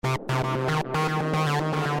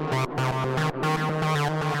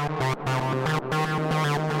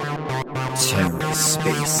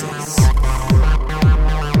TerraSpaces.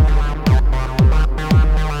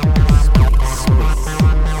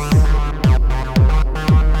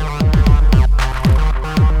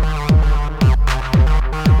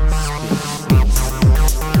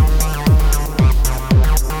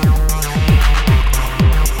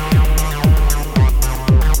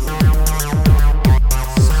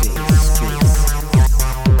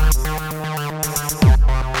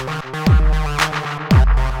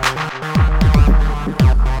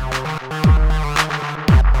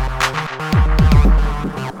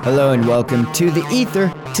 Hello and welcome to The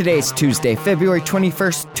Ether. Today's Tuesday, February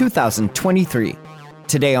 21st, 2023.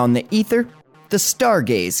 Today on The Ether, the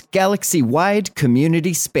Stargaze galaxy-wide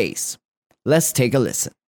community space. Let's take a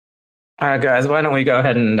listen. All right, guys, why don't we go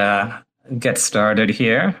ahead and get started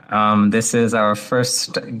here. This is our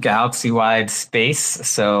first galaxy-wide space,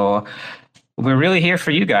 so we're really here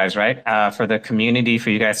for you guys, right? For the community, for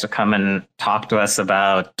you guys to come and talk to us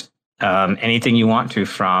about anything you want to,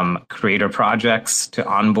 from creator projects to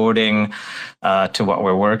onboarding to what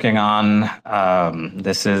we're working on.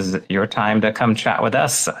 This is your time to come chat with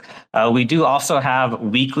us. We do also have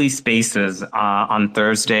weekly spaces on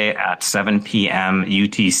Thursday at 7 p.m.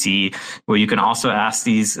 UTC, where you can also ask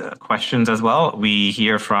these questions as well. We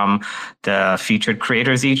hear from the featured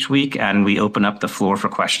creators each week, and we open up the floor for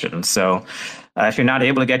questions. So if you're not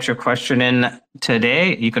able to get your question in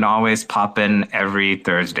today, you can always pop in every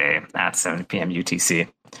Thursday at 7 p.m. UTC.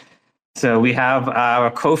 So we have our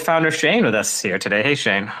co-founder Shane with us here today. Hey,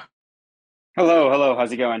 Shane. Hello.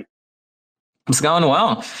 How's it going? It's going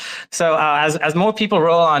well. So as more people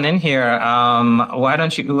roll on in here, why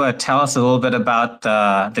don't you tell us a little bit about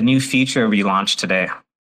the new feature we launched today?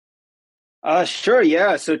 Sure,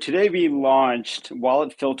 yeah. So today we launched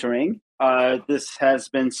wallet filtering. This has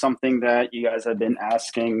been something that you guys have been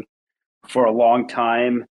asking for a long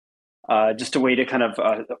time, just a way to kind of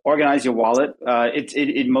organize your wallet.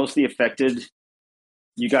 It mostly affected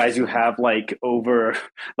you guys who have like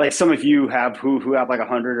some of you have who have like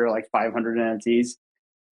 100 or like 500 NFTs.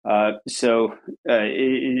 So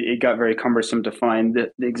it got very cumbersome to find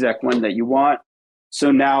the exact one that you want.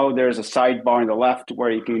 So now there's a sidebar on the left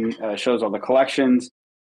where you can shows all the collections,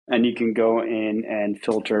 and you can go in and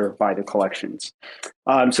filter by the collections.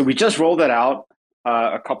 So we just rolled that out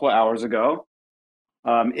a couple of hours ago.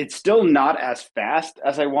 It's still not as fast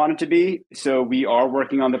as I want it to be, so we are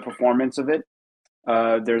working on the performance of it.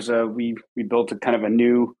 We built a kind of a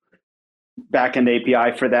new backend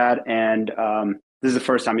API for that, and this is the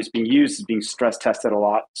first time it's being used. It's being stress tested a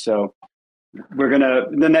lot. So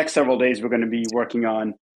the next several days, we're gonna be working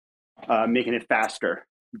on making it faster.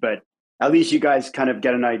 But at least you guys kind of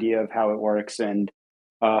get an idea of how it works, and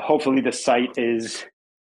hopefully the site is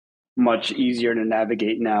much easier to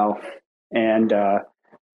navigate now. And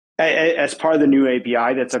as part of the new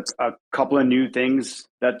API, that's a couple of new things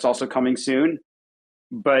that's also coming soon.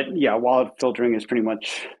 But yeah, wallet filtering is pretty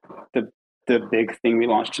much the big thing we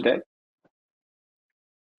launched today.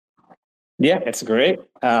 Yeah, it's great.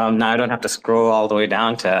 Now I don't have to scroll all the way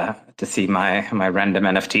down to see my random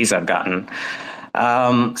NFTs I've gotten.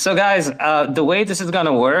 So guys, the way this is going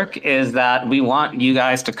to work is that we want you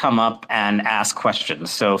guys to come up and ask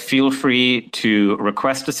questions. So feel free to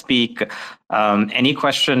request to speak. Any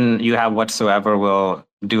question you have whatsoever, we'll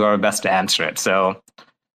do our best to answer it. So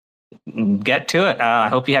get to it. I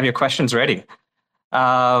hope you have your questions ready.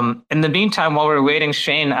 In the meantime, while we're waiting,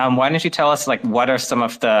 Shane, why don't you tell us like what are some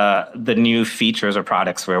of the new features or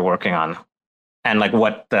products we're working on, and like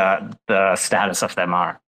what the status of them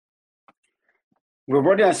are? We're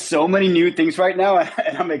working on so many new things right now,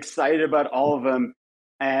 and I'm excited about all of them.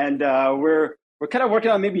 And we're kind of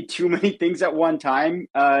working on maybe too many things at one time,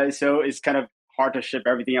 so it's kind of hard to ship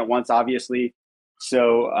everything at once, obviously.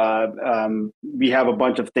 So we have a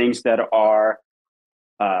bunch of things that are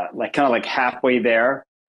like halfway there,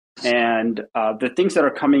 and the things that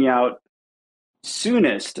are coming out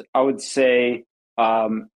soonest, I would say,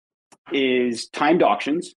 is timed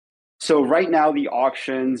auctions. So right now, the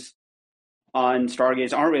auctions on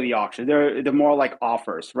Stargaze aren't really auctions. They're more like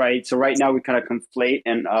offers, right? So right now we kind of conflate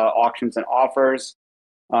in auctions and offers.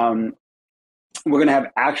 We're going to have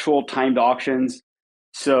actual timed auctions.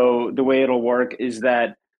 So the way it'll work is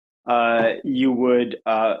that you would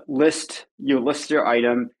list your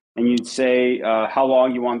item, and you'd say how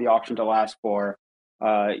long you want the auction to last for.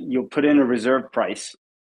 You'll put in a reserve price,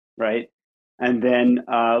 right? And then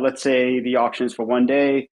let's say the auction is for 1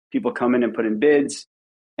 day. People come in and put in bids.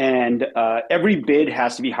 And every bid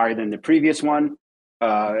has to be higher than the previous one.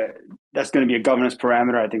 that's going to be a governance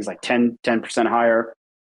parameter. I think it's like 10% higher.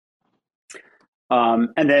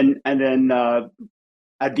 And then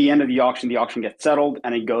at the end of the auction gets settled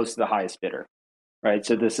and it goes to the highest bidder, right?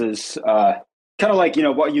 So this is kind of like,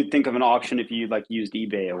 what you'd think of an auction if you like used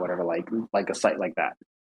eBay or whatever, like a site like that,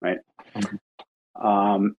 right?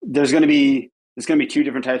 There's going to be two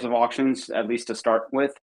different types of auctions, at least to start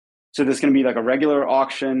with. So there's going to be like a regular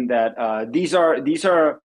auction that these are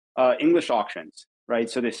English auctions, right?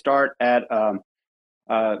 So they start at a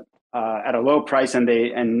low price and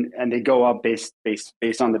they go up based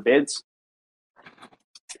on the bids.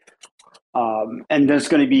 And there's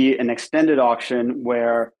going to be an extended auction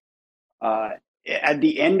where at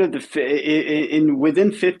the end of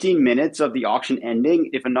within 15 minutes of the auction ending,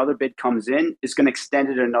 if another bid comes in, it's going to extend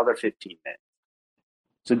it another 15 minutes.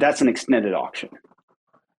 So that's an extended auction.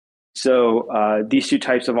 So these two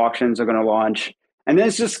types of auctions are going to launch, and then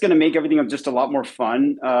it's just going to make everything just a lot more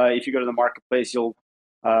fun. If you go to the marketplace, we're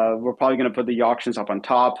probably going to put the auctions up on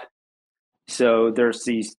top. So there's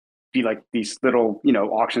these little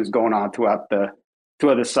auctions going on throughout the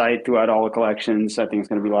site, throughout all the collections. I think it's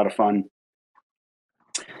going to be a lot of fun.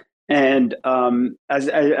 And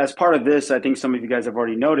as part of this, I think some of you guys have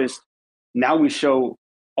already noticed. Now we show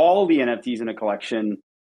all the NFTs in a collection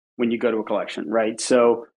when you go to a collection, right?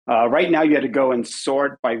 So right now you had to go and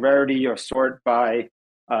sort by rarity or sort by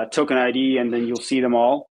token ID, and then you'll see them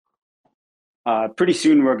all. Pretty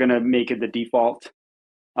soon we're going to make it the default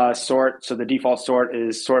sort. So the default sort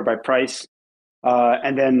is sort by price.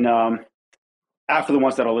 And then after the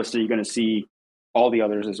ones that are listed, you're going to see all the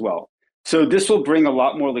others as well. So this will bring a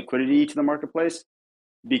lot more liquidity to the marketplace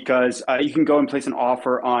because you can go and place an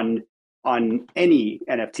offer on any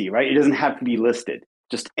NFT, right? It doesn't have to be listed.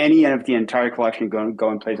 Just any NFT, entire collection, go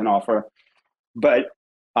and place an offer. But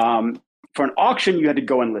for an auction, you had to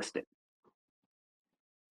go and list it.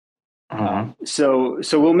 So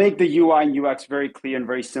we'll make the UI and UX very clear and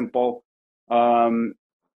very simple.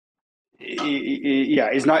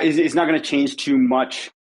 It's not going to change too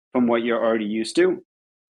much from what you're already used to,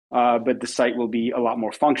 but the site will be a lot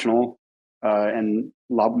more functional and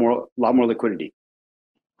a lot more liquidity.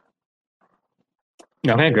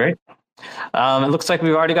 Okay, great. It looks like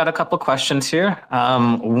we've already got a couple questions here.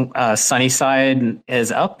 Sunnyside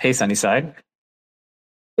is up. Hey, Sunnyside.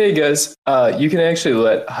 Hey guys, you can actually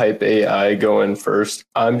let Hype AI go in first.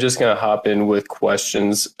 I'm just going to hop in with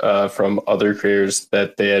questions from other creators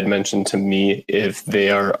that they had mentioned to me if they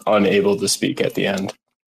are unable to speak at the end.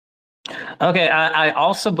 Okay, I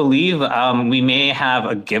also believe we may have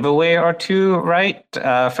a giveaway or two, right,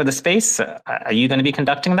 for the space. Are you going to be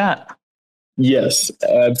conducting that? Yes,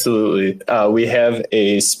 absolutely. We have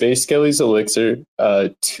a Space Skelly's Elixir,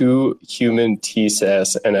 2 human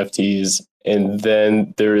TSAS NFTs, and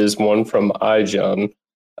then there is one from iJohn,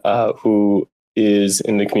 who is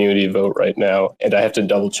in the community vote right now, and I have to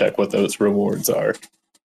double check what those rewards are.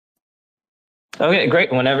 Okay,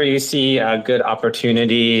 great. Whenever you see a good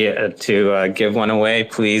opportunity to give one away,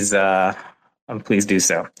 please do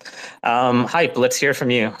so. Hype, let's hear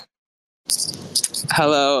from you.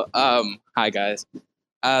 Hello. Hi, guys.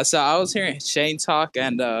 So I was hearing Shane talk,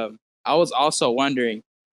 and I was also wondering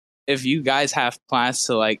if you guys have plans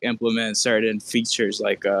to like implement certain features,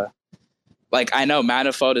 like I know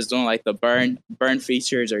Manifold is doing like the burn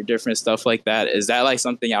features or different stuff like that. Is that like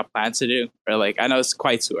something y'all plan to do, or like I know it's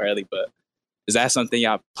quite too early, but is that something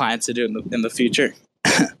y'all plan to do in the future?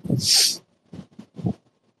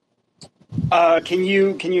 Can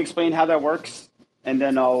you explain how that works? And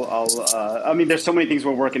then I mean, there's so many things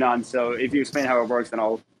we're working on. So if you explain how it works, then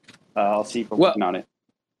I'll see if we're working on it.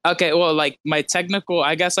 Okay, well, like my technical,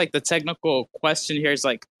 I guess like the technical question here is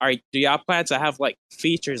like, do y'all plan to have like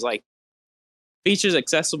features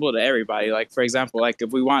accessible to everybody? Like, for example, like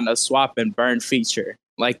if we want a swap and burn feature,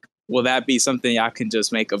 like, will that be something y'all can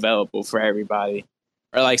just make available for everybody?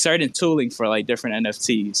 Or like certain tooling for like different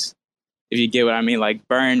NFTs, if you get what I mean, like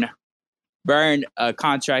burn a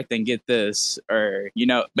contract and get this, or,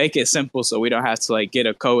 make it simple so we don't have to like get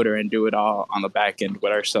a coder and do it all on the back end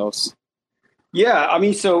with ourselves. Yeah, I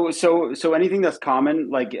mean, so anything that's common,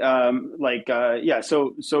 so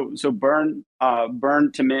burn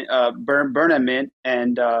to mint, burn and mint,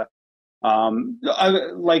 and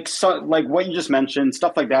like what you just mentioned,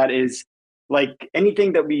 stuff like that is like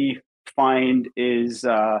anything that we find is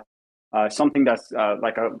something that's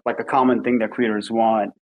like a common thing that creators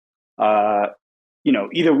want.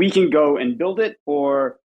 Either we can go and build it,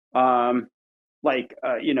 or some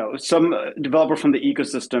developer from the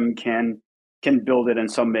ecosystem can build it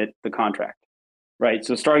and submit the contract, right?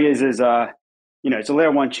 So Stargaze is it's a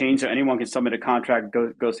layer 1 chain, so anyone can submit a contract,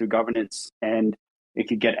 goes through governance, and it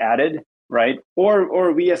could get added, right?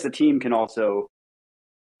 Or we as the team can also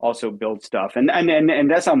build stuff, and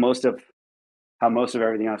that's how most of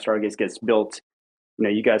everything on Stargaze gets built.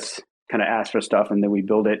 You guys kind of ask for stuff and then we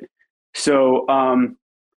build it. So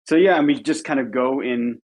yeah, and we just kind of go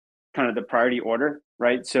in kind of the priority order,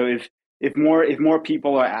 right? So if more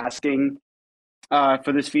people are asking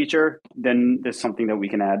for this feature, then there's something that we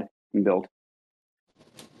can add and build.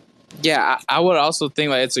 Yeah, I would also think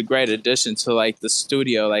like it's a great addition to like the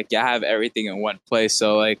studio. Like you have everything in one place,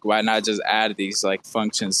 so like why not just add these like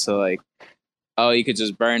functions to like, oh, you could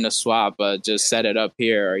just burn the swap, but just set it up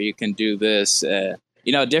here, or you can do this.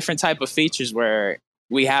 Different type of features where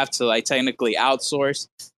we have to like technically outsource,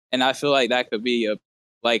 and I feel like that could be a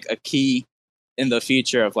key in the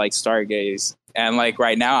future of like Stargaze. And like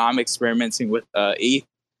right now, I'm experimenting with ETH.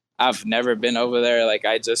 I've never been over there. Like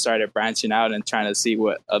I just started branching out and trying to see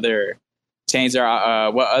what other chains are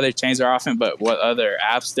offering, but what other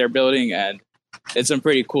apps they're building, and it's some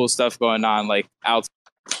pretty cool stuff going on. Like out.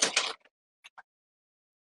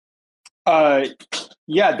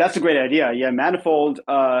 Yeah, that's a great idea. Yeah, Manifold.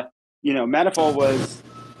 Manifold was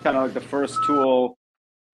kind of like the first tool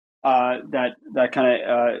that kind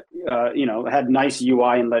of had nice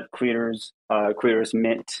UI and let creators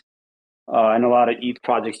mint. And a lot of ETH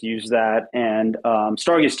projects use that. And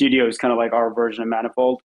Stargaze Studio is kind of like our version of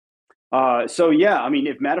Manifold. So yeah, I mean,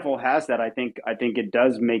 if Manifold has that, I think it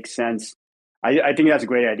does make sense. I think that's a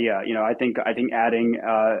great idea. I think adding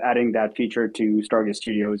that feature to Stargaze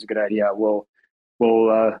Studio is a good idea. I'll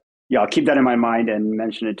keep that in my mind and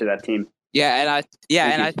mention it to that team. Yeah, and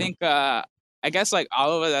I think I guess like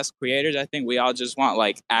all of us as creators, I think we all just want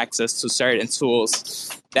like access to certain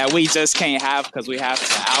tools that we just can't have because we have to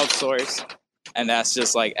outsource, and that's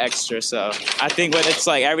just like extra. So I think when it's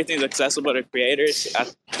like everything's accessible to creators, I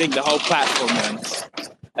think the whole platform wins.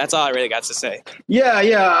 That's all I really got to say.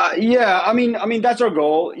 Yeah. I mean that's our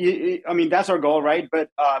goal. That's our goal, right?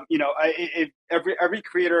 But if every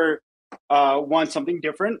creator wants something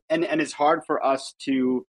different, and it's hard for us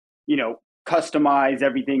to customize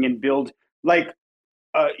everything and build like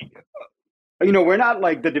we're not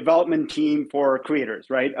like the development team for creators,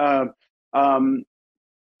 right?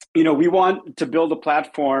 We want to build a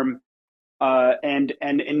platform and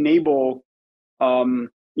enable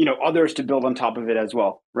others to build on top of it as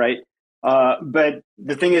well, right? But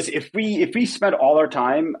the thing is, if we spend all our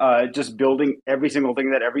time just building every single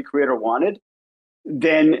thing that every creator wanted,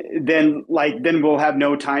 then we'll have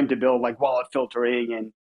no time to build like wallet filtering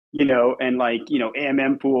and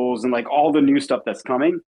AMM pools and like all the new stuff that's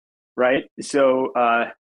coming, right? So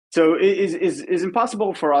it is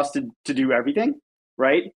impossible for us to do everything,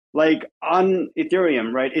 right? Like on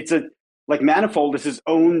Ethereum, right? It's like Manifold is its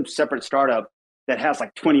own separate startup that has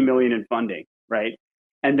like 20 million in funding, right?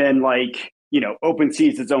 And then like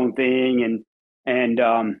OpenSea is its own thing, and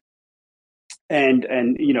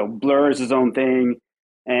Blur is its own thing,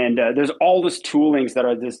 and there's all this toolings that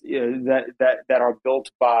are that are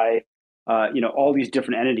built by all these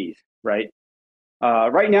different entities, right?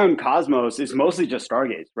 Right now in Cosmos, it's mostly just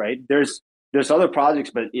Stargaze, right? There's other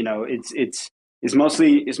projects, but it's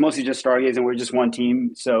mostly just Stargaze, and we're just one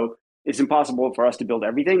team, so it's impossible for us to build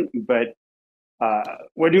everything. But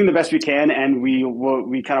we're doing the best we can, and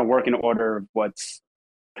we kind of work in order of what's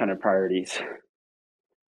kind of priorities.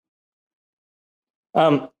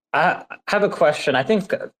 I have a question. I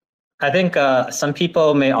think some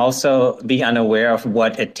people may also be unaware of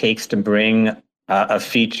what it takes to bring a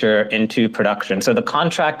feature into production. So the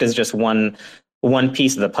contract is just one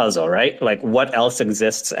piece of the puzzle, right? Like what else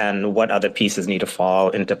exists and what other pieces need to fall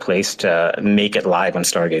into place to make it live on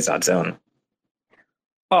Stargaze on its own?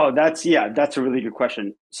 Oh, that's a really good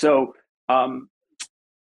question. So I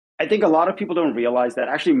think a lot of people don't realize that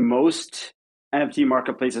actually most NFT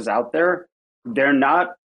marketplaces out there, they're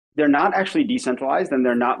not actually decentralized, and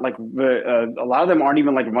they're not like a lot of them aren't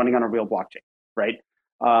even like running on a real blockchain, right?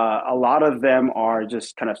 A lot of them are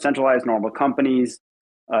just kind of centralized normal companies.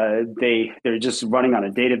 They're just running on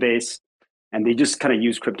a database, and they just kind of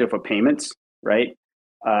use crypto for payments, right?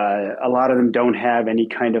 A lot of them don't have any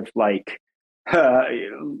kind of like they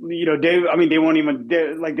won't even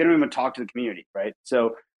they don't even talk to the community, right?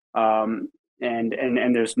 So and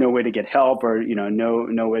there's no way to get help, or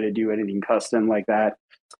no way to do anything custom like that.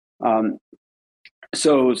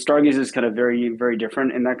 So Stargaze is kind of very, very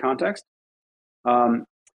different in that context.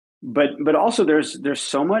 But also there's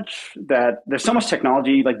so much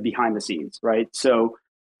technology like behind the scenes, right? So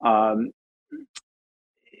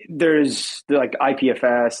there's like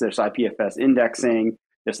IPFS, there's IPFS indexing,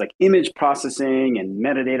 there's like image processing and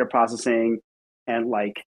metadata processing, and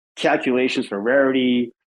like calculations for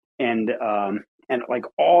rarity, and and like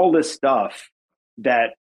all this stuff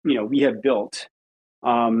that we have built,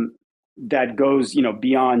 that goes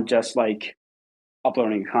beyond just like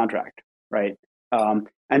uploading a contract, right? And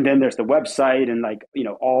then there's the website and like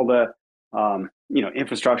all the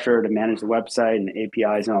infrastructure to manage the website and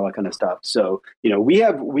APIs and all that kind of stuff. So we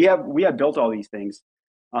have built all these things.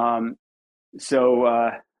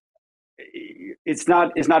 So it's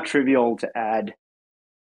not trivial to add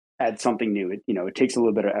something new. It takes a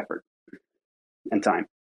little bit of effort and time.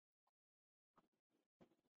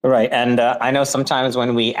 Right. And I know sometimes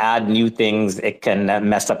when we add new things, it can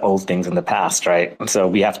mess up old things in the past, right? So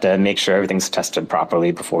we have to make sure everything's tested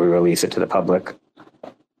properly before we release it to the public.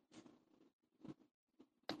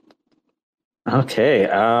 Okay.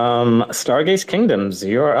 Stargaze Kingdoms,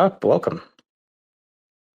 you're up. Welcome.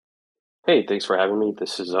 Hey, thanks for having me.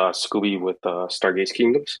 This is Scooby with Stargaze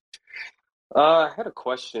Kingdoms. I had a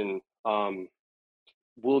question.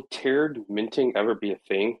 Will tiered minting ever be a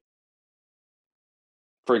thing?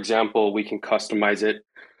 For example, we can customize it.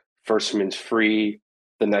 First mint's free.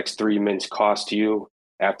 The next 3 mints cost you.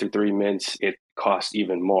 After 3 mints, it costs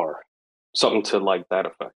even more. Something to like that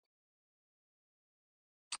effect.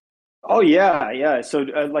 Oh yeah. So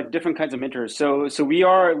like different kinds of minters. So we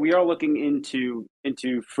are looking into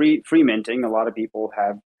free minting. A lot of people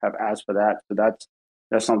have asked for that. So that's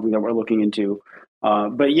something that we're looking into.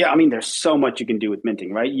 But yeah, I mean, there's so much you can do with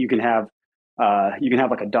minting, right? You can have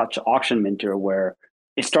like a Dutch auction minter where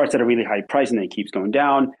it starts at a really high price and then it keeps going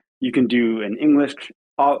down. You can do an English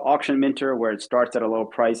auction minter where it starts at a low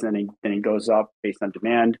price and then it goes up based on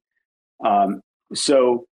demand.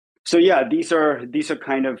 So yeah, these are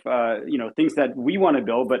kind of things that we want to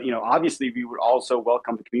build, but obviously we would also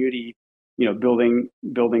welcome the community building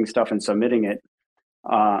stuff and submitting it.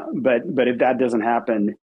 But if that doesn't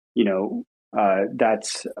happen,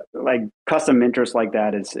 that's like custom minters like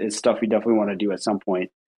that is stuff we definitely want to do at some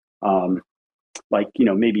point. Like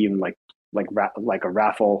maybe even like a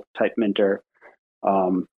raffle type minter.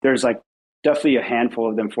 There's like definitely a handful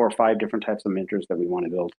of them, 4 or 5 different types of minters that we want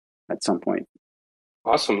to build at some point.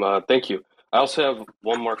 Awesome. Thank you. I also have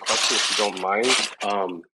one more question, if you don't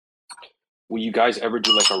mind. Will you guys ever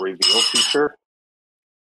do like a reveal feature?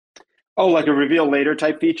 Oh, like a reveal later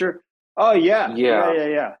type feature? Oh yeah.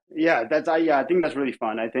 Yeah. Yeah, I think that's really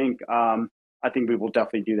fun. I think we will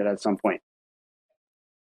definitely do that at some point.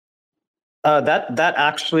 That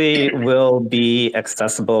actually will be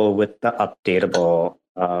accessible with the updatable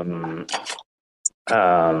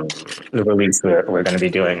the release we're going to be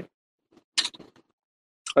doing.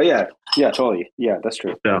 Oh yeah, totally. Yeah, that's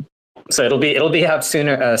true. So it'll be out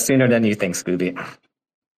sooner than you think, Scooby.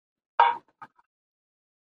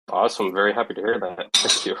 Awesome. Very happy to hear that.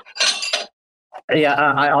 Thank you. Yeah,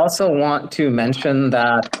 I also want to mention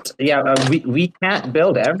that we can't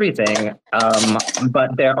build everything,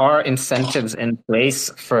 but there are incentives in place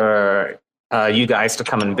for you guys to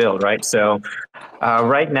come and build, right? So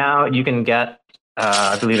right now you can get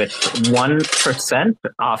I believe it's 1%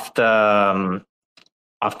 off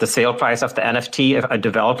the sale price of the NFT if a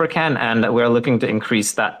developer can, and we're looking to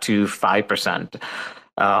increase that to 5%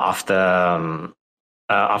 off the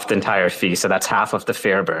entire fee. So that's half of the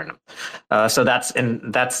fair burn. So that's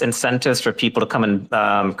incentives for people to come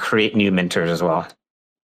and create new minters as well.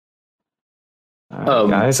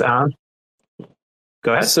 Guys, go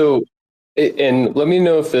ahead. So, and let me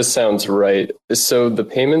know if this sounds right. So the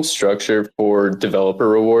payment structure for developer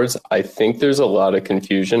rewards, I think there's a lot of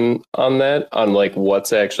confusion on that, on like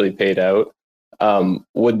what's actually paid out.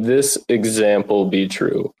 Would this example be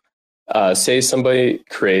true? Say somebody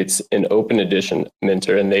creates an open edition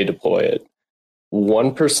minter and they deploy it.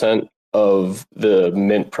 1% of the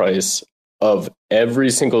mint price of every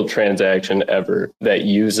single transaction ever that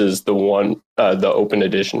uses the open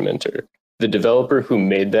edition minter, the developer who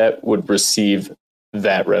made that would receive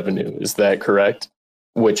that revenue. Is that correct?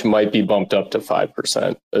 Which might be bumped up to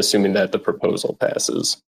 5%, assuming that the proposal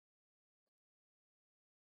passes.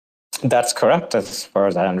 That's correct, as far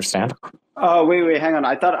as I understand. Oh, wait, hang on.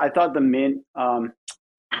 I thought the mint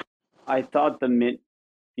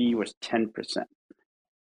fee was 10%.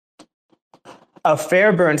 A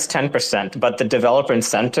fair burn's 10%, but the developer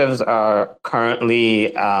incentives are currently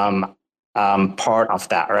part of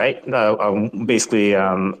that, right? Basically,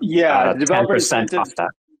 the developer 10% off that.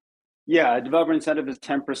 Yeah, developer incentive is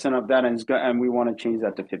 10% of that, and we want to change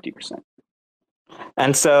that to 50%.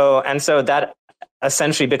 And so that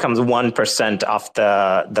essentially becomes 1% of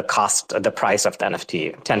the cost, the price of the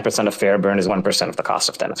NFT. 10% of fair burn is 1% of the cost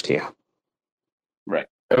of the NFT. Right.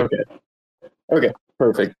 Okay.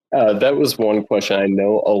 Perfect. That was one question I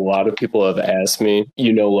know a lot of people have asked me.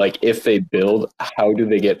 Like if they build, how do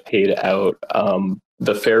they get paid out?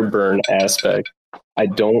 The fair burn aspect. I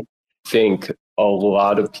don't think a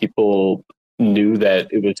lot of people knew that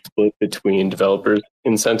it was split between developers'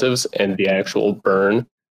 incentives and the actual burn.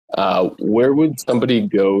 Where would somebody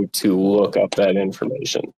go to look up that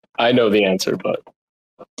information? I know the answer, but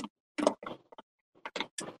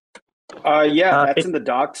That's in the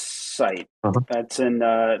docs site. That's in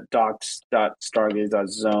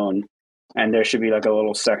docs.stargaze.zone, and there should be like a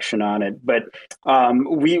little section on it. But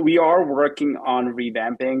we are working on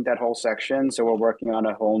revamping that whole section, so we're working on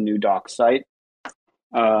a whole new doc site,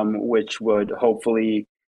 which would hopefully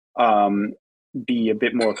be a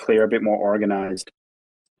bit more clear, a bit more organized,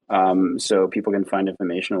 so people can find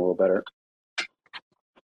information a little better.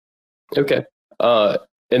 Okay.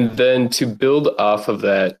 And then to build off of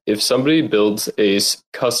that, if somebody builds a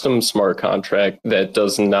custom smart contract that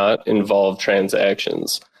does not involve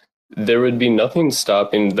transactions, there would be nothing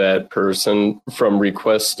stopping that person from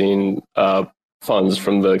requesting funds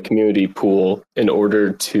from the community pool in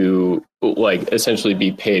order to essentially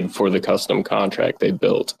be paid for the custom contract they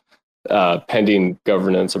built, pending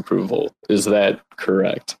governance approval. Is that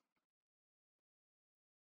correct?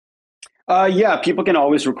 People can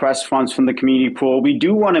always request funds from the community pool. We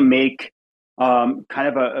do want to make kind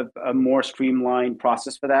of a more streamlined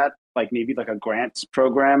process for that, like maybe like a grants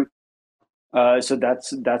program. So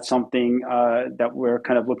that's something that we're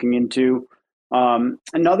kind of looking into.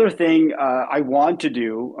 Another thing I want to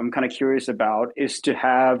do, I'm kind of curious about, is to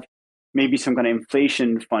have maybe some kind of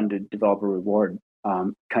inflation funded developer reward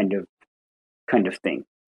kind of thing.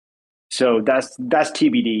 So that's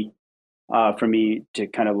TBD. For me to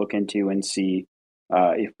kind of look into and see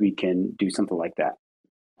if we can do something like that.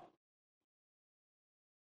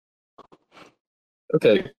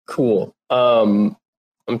 Okay, cool. I'm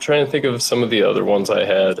trying to think of some of the other ones I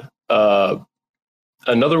had.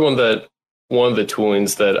 Another one of the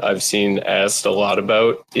toolings that I've seen asked a lot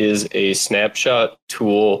about is a snapshot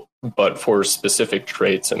tool, but for specific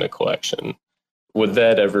traits in a collection. Would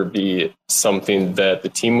that ever be something that the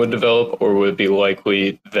team would develop, or would it be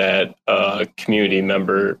likely that a community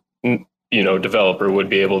member, developer would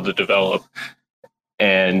be able to develop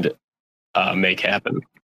and make happen?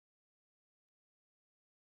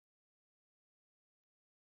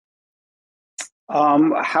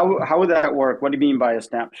 How would that work? What do you mean by a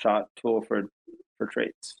snapshot tool for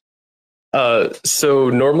traits? So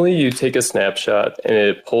normally you take a snapshot and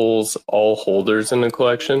it pulls all holders in the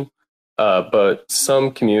collection. But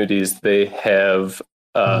some communities they have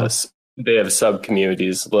sub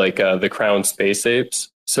communities like the Crown Space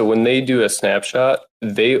Apes. So when they do a snapshot,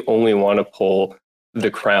 they only want to pull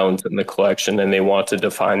the crowns in the collection, and they want to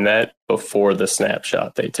define that before the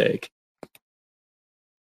snapshot they take.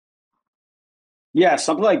 Yeah,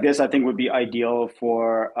 something like this I think would be ideal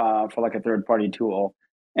for like a third party tool.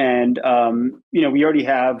 And we already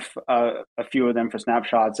have a few of them for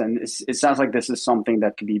snapshots, and it sounds like this is something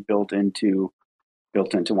that could be built into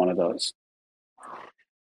one of those.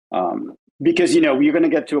 Because you're going to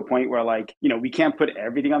get to a point where we can't put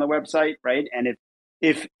everything on the website, right? And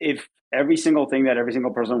if every single thing that every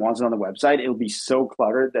single person wants on the website, it'll be so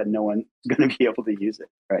cluttered that no one's going to be able to use it,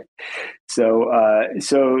 right? So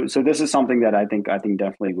this is something that I think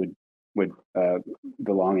definitely would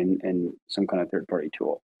belong in some kind of third party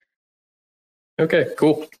tool. Okay,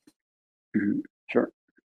 cool. Mm-hmm. Sure.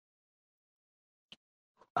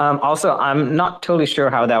 Also, I'm not totally sure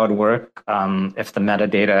how that would work if the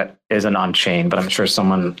metadata isn't on chain, but I'm sure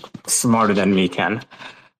someone smarter than me can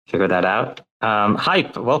figure that out.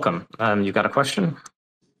 Hype, welcome. You got a question?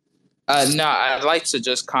 No, I'd like to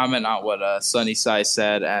just comment on what Sunnyside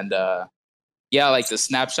said, and like the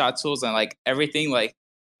snapshot tools and like everything. Like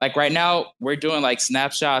right now, we're doing like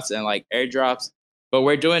snapshots and like airdrops, but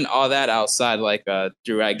we're doing all that outside, like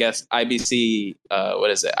through I guess IBC.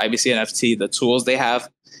 IBC NFT, the tools they have.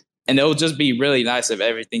 And it would just be really nice if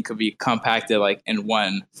everything could be compacted like in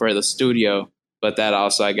one for the studio. But that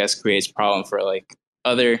also, I guess, creates problem for like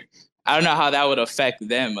other. I don't know how that would affect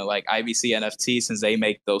them, like IBC NFT, since they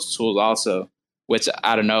make those tools also. Which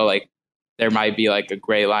I don't know, like there might be like a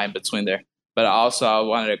gray line between there. But also, I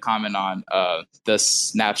wanted to comment on the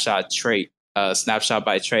snapshot trait, snapshot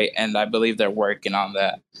by trait, and I believe they're working on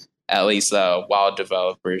that. At least while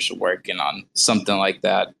developers are working on something like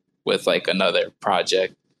that with like another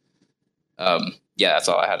project. That's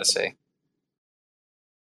all I had to say.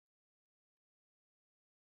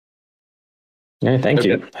 Yeah, thank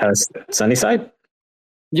you. Sunnyside?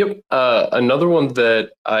 Yep. Another one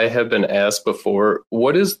that I have been asked before,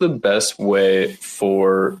 what is the best way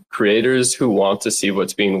for creators who want to see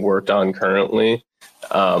what's being worked on currently?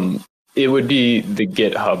 Um, it would be the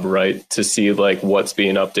GitHub, right? To see like what's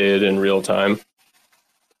being updated in real time.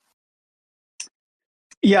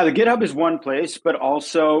 Yeah, the GitHub is one place, but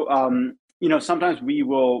also, sometimes we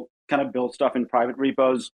will kind of build stuff in private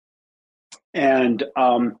repos and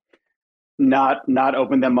not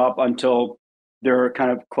open them up until they're kind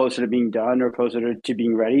of closer to being done or closer to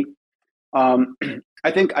being ready. Um, I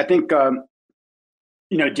think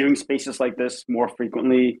doing spaces like this more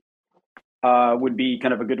frequently would be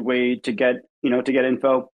kind of a good way to get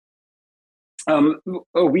info.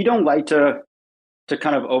 We don't like to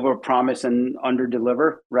kind of over promise and under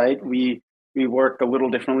deliver, right? We work a little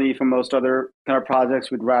differently from most other kind of projects.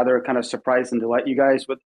 We'd rather kind of surprise and delight you guys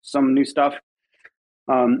with some new stuff.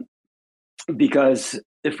 Um, because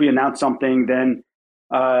if we announce something, then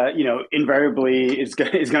invariably it's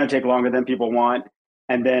going to take longer than people want,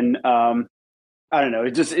 and then I don't know.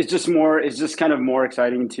 It's just kind of more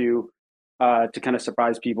exciting to kind of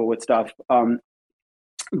surprise people with stuff.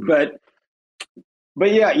 But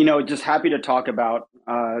but yeah, just happy to talk about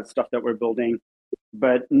stuff that we're building.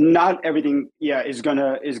 But not everything, yeah, is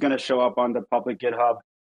gonna show up on the public GitHub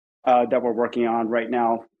that we're working on right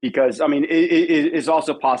now. Because I mean, it is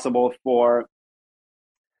also possible for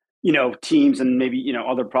teams and maybe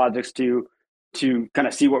other projects to kind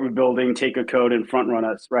of see what we're building, take a code, and front run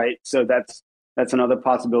us, right? So that's another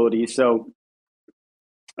possibility. So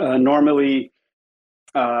normally,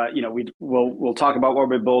 we'll talk about what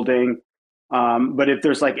we're building. But if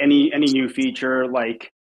there's like any new feature,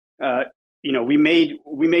 like uh, we may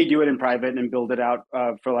do it in private and build it out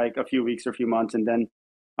for like a few weeks or a few months, and then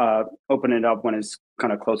open it up when it's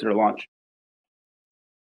kind of closer to launch.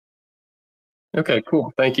 Okay,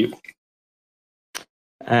 cool. Thank you.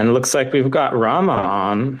 And looks like we've got Rama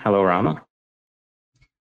on. Hello, Rama.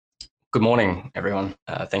 Good morning, everyone.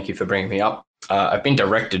 Thank you for bringing me up. I've been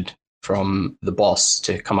directed from the boss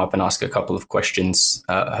to come up and ask a couple of questions,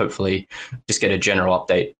 hopefully just get a general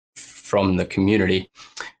update from the community.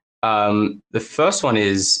 The first one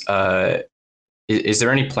is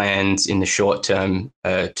there any plans in the short term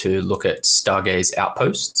to look at Stargaze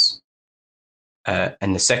outposts?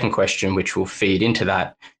 And the second question, which will feed into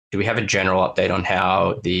that, do we have a general update on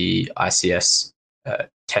how the ICS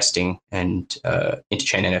testing and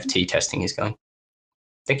interchain NFT testing is going?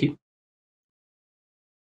 Thank you.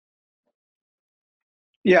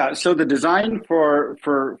 Yeah. So the design for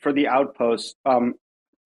the outpost.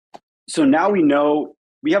 So now we know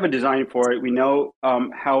we have a design for it. We know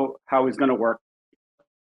how it's going to work.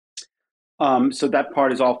 So that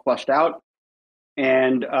part is all fleshed out,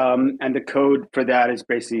 and the code for that is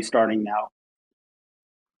basically starting now.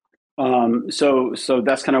 So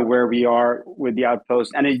that's kind of where we are with the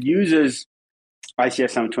outpost, and it uses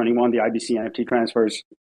ICS 721, the IBC NFT transfers,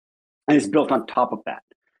 and it's built on top of that.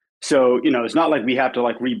 So it's not like we have to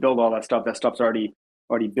like rebuild all that stuff. That stuff's already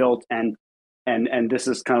built, and this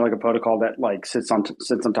is kind of like a protocol that like sits on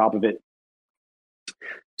top of it.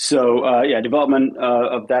 So development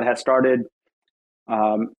of that has started.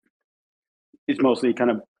 It's mostly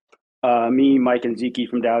kind of me, Mike, and Ziki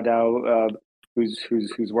from DAO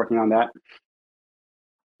who's working on that.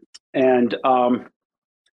 And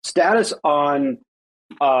status on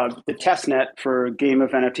the testnet for Game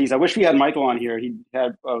of NFTs. I wish we had Michael on here. He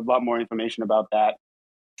had a lot more information about that.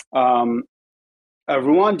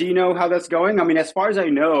 Ruan, do you know how that's going? I mean, as far as I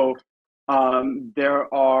know,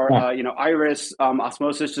 there are Iris,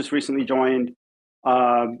 Osmosis just recently joined.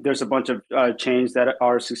 There's a bunch of chains that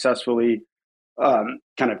are successfully kind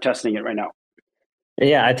of testing it right now.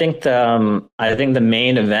 Yeah, I think the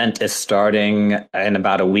main event is starting in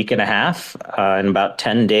about a week and a half. In about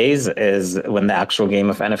 10 days is when the actual Game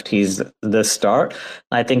of NFTs does start.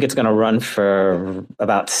 I think it's going to run for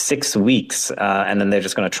about 6 weeks, and then they're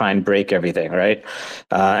just going to try and break everything, right?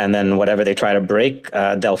 And then whatever they try to break,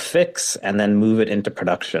 they'll fix and then move it into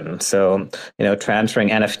production. So, transferring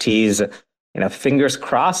NFTs, fingers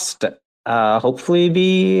crossed, hopefully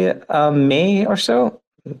be May or so.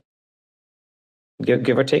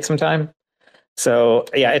 Give or take some time. So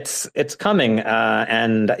yeah, it's coming,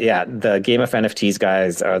 and yeah, the Game of NFTs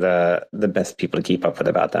guys are the best people to keep up with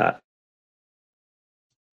about that.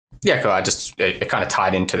 Yeah, cool. It kind of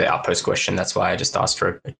tied into the outpost question. That's why I just asked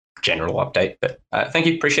for a general update. But thank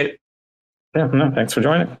you, appreciate it. Yeah, no, thanks for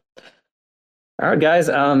joining. All right, guys.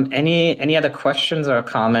 Any other questions or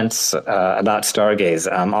comments about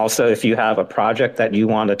Stargaze? Also, if you have a project that you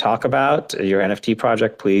want to talk about, your NFT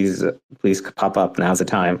project, please pop up. Now's the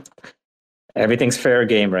time. Everything's fair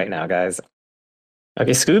game right now, guys.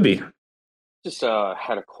 Okay, Scooby. Just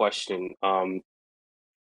had a question.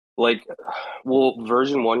 Like, will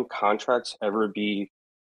version one contracts ever be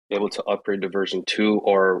able to upgrade to version two,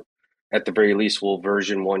 or at the very least, will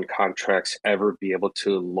version one contracts ever be able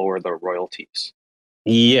to lower the royalties?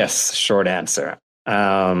 Yes, short answer.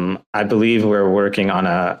 I believe we're working on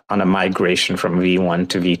a migration from V1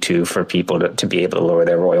 to V2 for people to be able to lower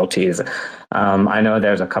their royalties. I know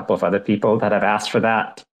there's a couple of other people that have asked for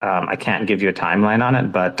that. I can't give you a timeline on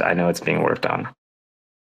it, but I know it's being worked on.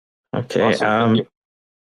 Okay. Awesome. Thank you.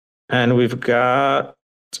 And we've got,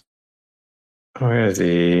 where is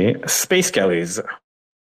he? Space Kellys.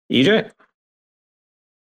 EJ?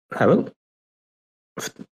 Hello?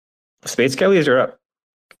 Space Kellys, you're up.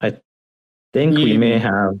 I think we may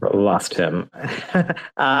have lost him.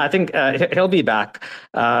 I think he'll be back.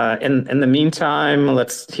 In the meantime,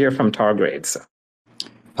 let's hear from Targrades.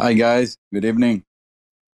 Hi guys, good evening.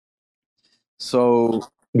 So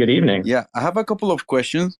Good evening. yeah, I have a couple of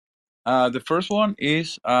questions. The first one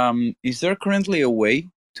is there currently a way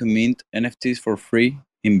to mint NFTs for free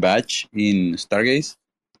in batch in Stargaze,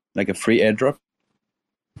 like a free airdrop?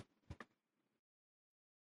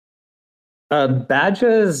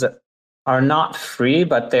 Badges are not free,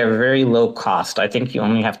 but they're very low cost. I think you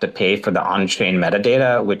only have to pay for the on-chain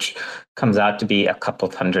metadata, which comes out to be a couple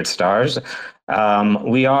hundred stars.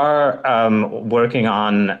 We are working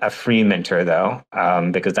on a free minter, though,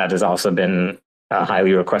 because that has also been a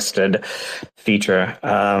highly requested feature.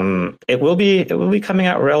 It will be coming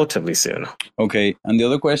out relatively soon. Okay, and the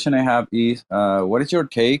other question I have is, what is your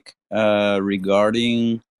take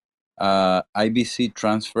regarding IBC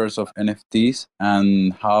transfers of NFTs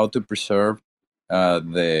and how to preserve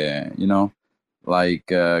the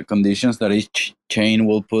conditions that each chain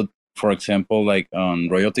will put, for example, like on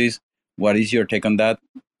royalties? What is your take on that?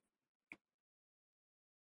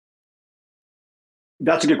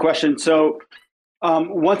 That's a good question. So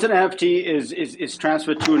once an NFT is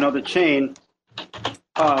transferred to another chain,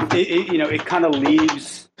 it kind of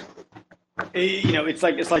leaves. It's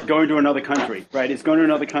like going to another country, right? It's going to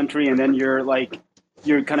another country, and then you're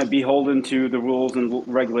kind of beholden to the rules and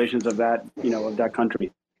regulations of that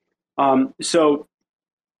country. So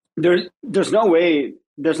there's no way,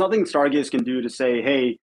 there's nothing Stargaze can do to say,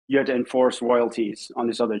 hey, you have to enforce royalties on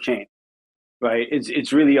this other chain, right?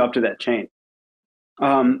 It's really up to that chain.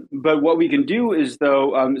 But what we can do is,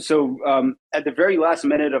 though, at the very last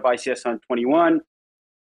minute of ICS on 21,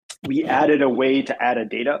 we added a way to add a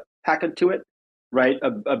data packet to it, right?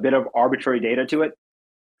 A bit of arbitrary data to it.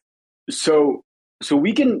 So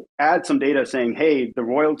we can add some data saying, hey, the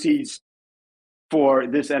royalties for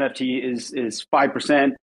this NFT is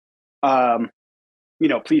 5%.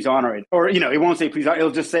 Please honor it. Or, it won't say please,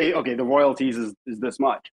 it'll just say, okay, the royalties is this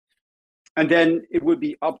much. And then it would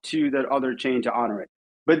be up to that other chain to honor it.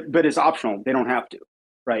 But it's optional. They don't have to,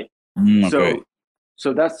 right? Okay.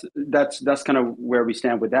 So that's kind of where we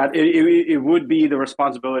stand with that. It would be the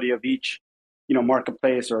responsibility of each,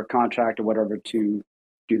 marketplace or contract or whatever to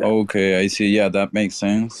do that. Okay, I see. Yeah, that makes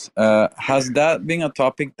sense. Has that been a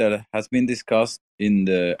topic that has been discussed in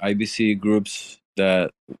the IBC groups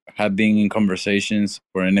that have been in conversations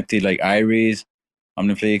for NFT, like Iris,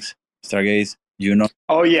 Omniflix, Stargaze?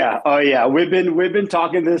 Oh yeah. We've been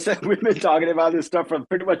talking this. We've been talking about this stuff for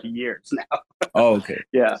pretty much years now. Oh, okay.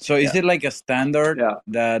 Yeah. So is it like a standard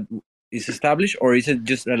that is established, or is it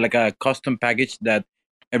just like a custom package that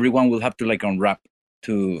everyone will have to like unwrap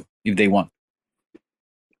to if they want?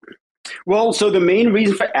 Well, so the main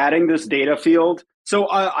reason for adding this data field, so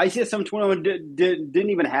ICS 721 didn't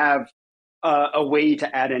even have a way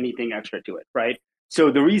to add anything extra to it, right? So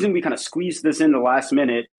the reason we kind of squeezed this in the last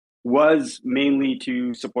minute was mainly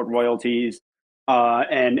to support royalties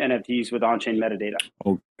and NFTs with on-chain metadata.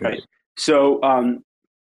 Okay. Right. So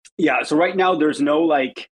so right now there's no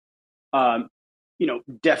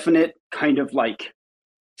definite kind of like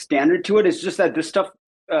standard to it. It's just that this stuff,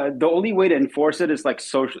 the only way to enforce it is like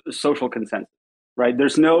social consensus, right?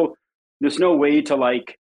 There's no way to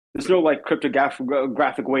there's no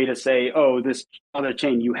cryptographic way to say, oh, this other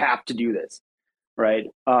chain, you have to do this, right?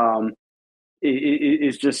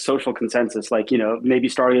 It's just social consensus. Maybe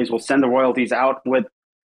Stargaze will send the royalties out with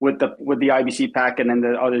the IBC pack, and then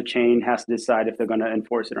the other chain has to decide if they're going to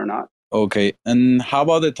enforce it or not. Okay, and how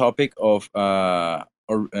about the topic of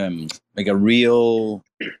like a real,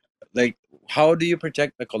 like, how do you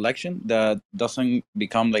protect a collection that doesn't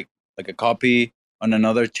become like a copy on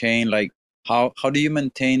another chain? Like, how do you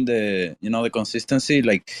maintain the the consistency?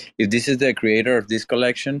 Like, if this is the creator of this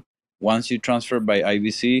collection, once you transfer by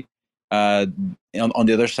IBC, on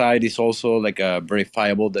the other side is also like a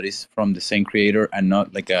verifiable that is from the same creator and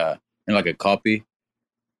not like a copy.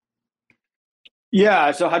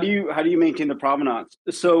 Yeah. So how do you maintain the provenance?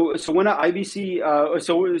 So when an IBC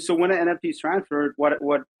so when an NFT is transferred,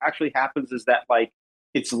 what actually happens is that like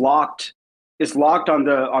it's locked it's locked on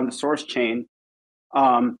the source chain,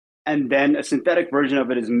 and then a synthetic version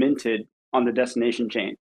of it is minted on the destination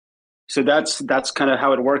chain. So that's kind of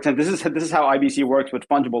how it works, and this is how IBC works with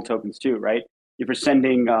fungible tokens too, right? If you're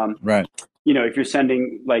sending Right. if you're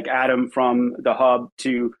sending like Atom from the hub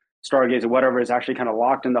to Stargaze or whatever, it's actually kind of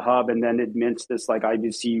locked in the hub, and then it mints this like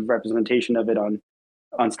IBC representation of it on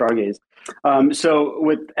Stargaze. So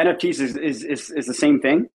with NFTs is the same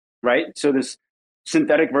thing, right? So this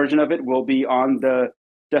synthetic version of it will be on the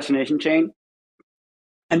destination chain,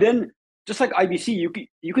 and then just like IBC,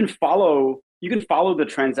 you can follow the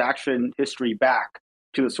transaction history back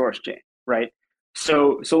to the source chain, right?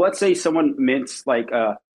 So let's say someone mints like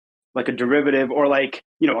a derivative or like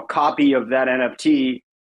a copy of that NFT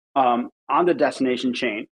on the destination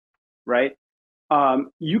chain, right?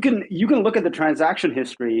 You can look at the transaction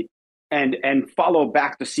history and follow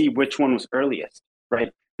back to see which one was earliest,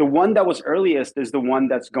 right? The one that was earliest is the one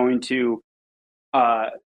that's going to uh,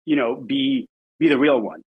 be the real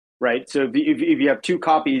one, right? So if you have two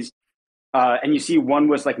copies and you see one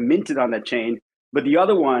was like minted on that chain, but the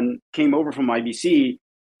other one came over from IBC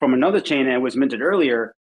from another chain and was minted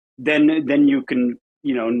earlier, then you can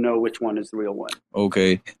know which one is the real one.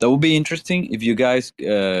 Okay, that would be interesting if you guys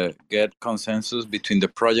get consensus between the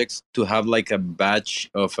projects to have like a batch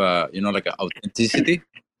of like a authenticity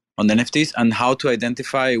on the NFTs and how to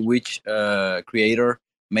identify which creator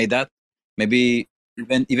made that. Maybe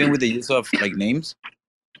even with the use of like names,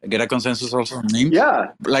 get a consensus also on names. Yeah,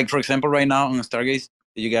 Like for example, right now on Stargaze,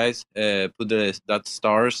 you guys put that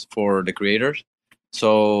stars for the creators,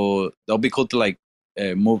 so that'll be cool to like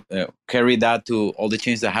carry that to all the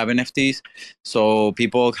chains that have NFTs, so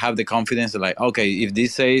people have the confidence that like, okay, if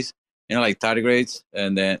this says like tardigrades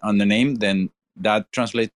and then on the name, then that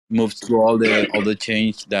moves to all the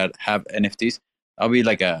chains that have NFTs. That'll be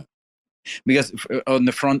like a because on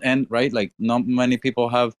the front end, right? Like not many people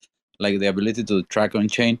have like the ability to track on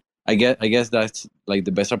chain. I guess that's like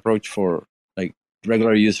the best approach for like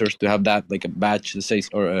regular users to have that like a badge that says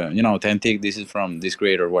or authentic. This is from this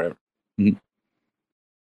creator or whatever. Mhm.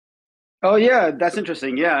 oh yeah, that's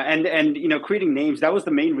interesting. Yeah, and creating names, that was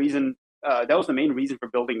the main reason. That was the main reason for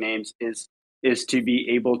building names is to be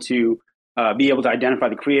able to identify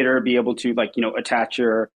the creator, be able to like attach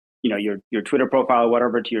your Twitter profile or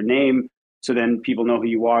whatever to your name, so then people know who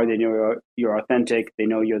you are. They know you're authentic. They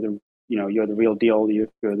know you're the real deal.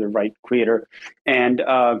 You're the right creator, and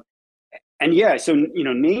yeah, so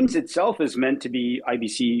names itself is meant to be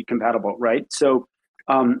IBC compatible, right? So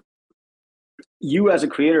you as a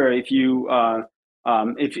creator, if you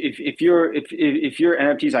if your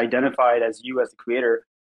NFT is identified as you as the creator,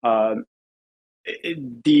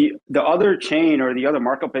 the other chain or the other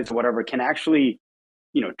marketplace or whatever can actually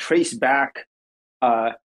trace back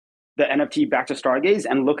uh, the NFT back to Stargaze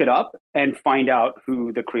and look it up and find out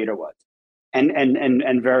who the creator was, and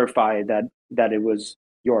verify that it was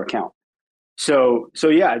your account. So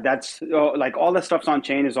yeah, that's like all the stuff's on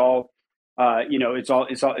chain is all there's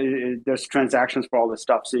transactions for all this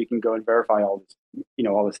stuff, so you can go and verify all this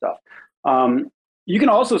all this stuff. You can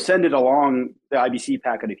also send it along the IBC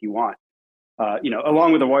packet if you want.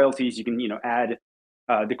 Along with the royalties, you can add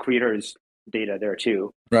the creator's data there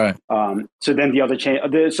too. Right. So then the other chain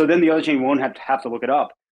won't have to look it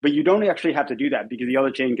up, but you don't actually have to do that because the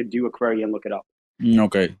other chain could do a query and look it up.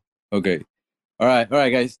 Okay. Okay. All right,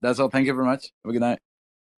 guys. That's all. Thank you very much. Have a good night.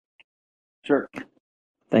 Sure.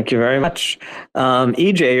 Thank you very much.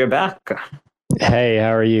 EJ, you're back. Hey,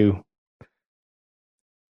 how are you?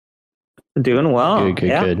 Doing well.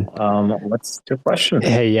 Good. What's your question?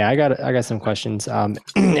 Hey, yeah, I got some questions. And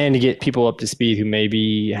to get people up to speed who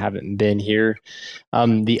maybe haven't been here,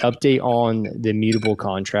 the update on the mutable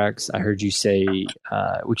contracts. I heard you say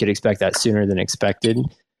we could expect that sooner than expected.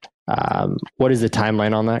 What is the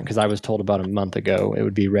timeline on that? Because I was told about a month ago it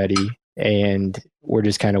would be ready, and we're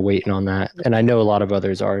just kind of waiting on that. And I know a lot of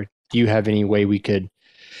others are. Do you have any way we could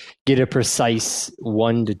get a precise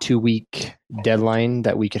 1 to 2 week deadline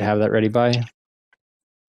that we could have that ready by?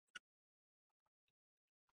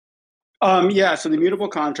 Yeah. So the mutable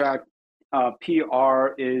contract PR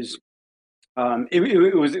is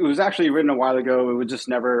it was actually written a while ago. It was just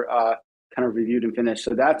never kind of reviewed and finished.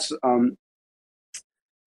 So that's going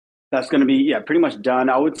to be pretty much done.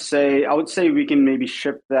 I would say we can maybe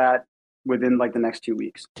ship that within like the next 2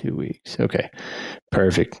 weeks. 2 weeks. Okay.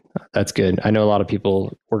 Perfect. That's good. I know a lot of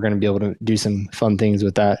people were going to be able to do some fun things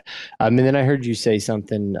with that. And then I heard you say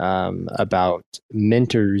something about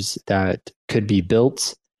mentors that could be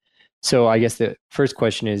built. So I guess the first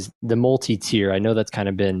question is the multi-tier. I know that's kind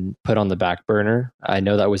of been put on the back burner. I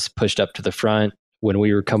know that was pushed up to the front when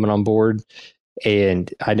we were coming on board.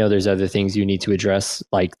 And I know there's other things you need to address,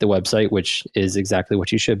 like the website, which is exactly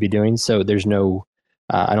what you should be doing. So there's no,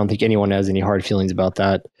 I don't think anyone has any hard feelings about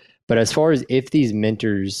that. But as far as if these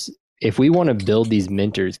mentors, if we want to build these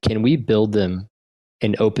mentors, can we build them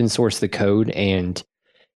and open source the code and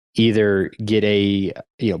either get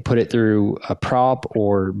put it through a prop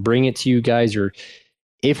or bring it to you guys? Or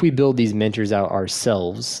if we build these mentors out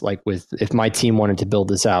ourselves, like if my team wanted to build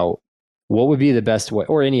this out, what would be the best way,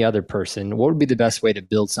 or any other person, what would be the best way to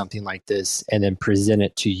build something like this and then present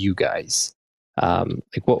it to you guys? What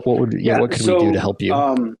could we do to help you?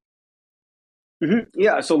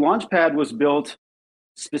 So Launchpad was built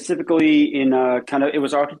specifically in it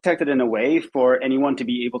was architected in a way for anyone to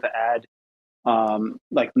be able to add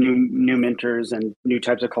like new mentors and new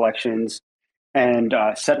types of collections and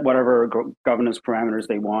set whatever governance parameters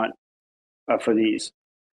they want for these.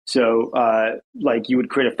 So like you would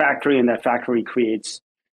create a factory, and that factory creates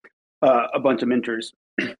a bunch of mentors.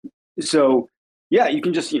 So yeah, you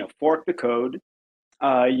can just fork the code.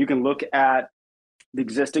 You can look at the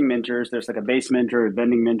existing mentors. There's like a base mentor, a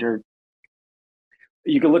vending mentor.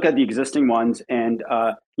 You can look at the existing ones and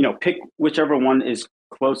pick whichever one is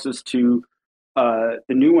closest to the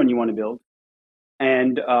new one you want to build.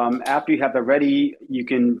 And after you have that ready, you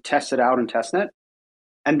can test it out in testnet,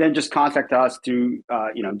 and then just contact us through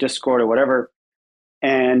Discord or whatever,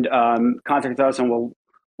 and contact us, and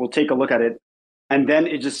we'll take a look at it. And then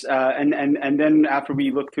it just and then after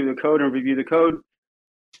we look through the code and review the code,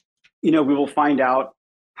 we will find out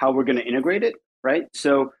how we're going to integrate it, right?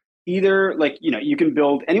 So either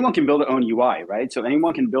anyone can build their own UI, right? So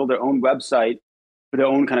anyone can build their own website for their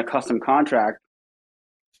own kind of custom contract.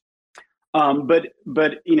 But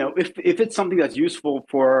if it's something that's useful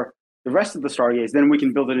for the rest of the Stargaze, then we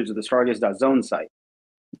can build it into the Stargaze.zone site,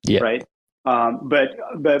 right? But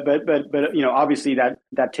obviously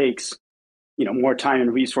that takes more time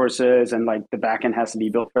and resources, and like the backend has to be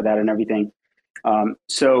built for that and everything.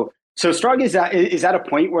 So Stargaze is at a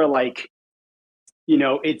point where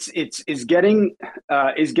it's getting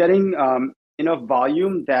enough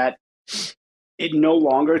volume that it no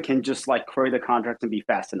longer can just like query the contract and be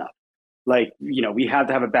fast enough. Like, we have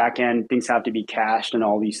to have a back end, things have to be cached and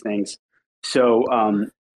all these things. So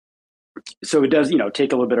it does,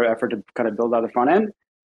 take a little bit of effort to kind of build out the front end.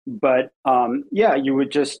 But you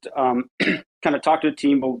would just kind of talk to the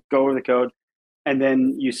team, we'll go over the code, and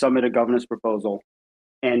then you submit a governance proposal,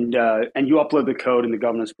 and you upload the code in the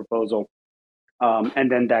governance proposal,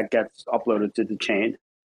 and then that gets uploaded to the chain.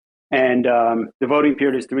 And the voting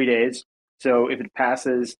period is 3 days. So if it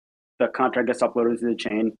passes, the contract gets uploaded to the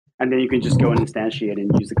chain, and then you can just go and instantiate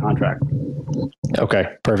and use the contract. Okay,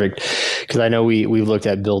 perfect. Because I know we've looked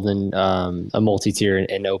at building a multi-tier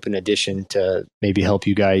and open edition to maybe help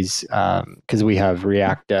you guys, because we have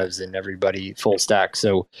React devs and everybody full stack.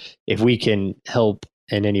 So if we can help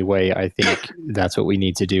in any way, I think that's what we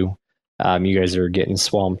need to do. You guys are getting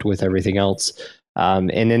swamped with everything else. And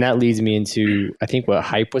then that leads me into, I think, what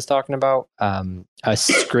Hype was talking about, a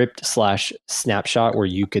script/snapshot where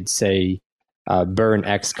you could say burn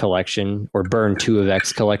X collection or burn 2 of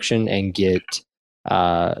X collection and get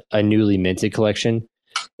a newly minted collection.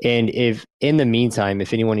 And if in the meantime,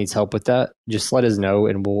 if anyone needs help with that, just let us know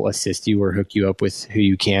and we'll assist you or hook you up with who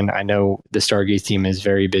you can. I know the Stargaze team is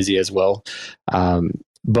very busy as well.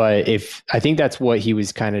 But I think that's what he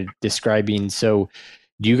was kind of describing. So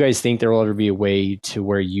do you guys think there will ever be a way to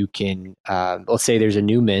where you can, let's say there's a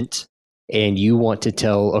new mint and you want to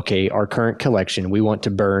tell, okay, our current collection, we want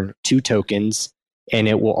to burn 2 tokens and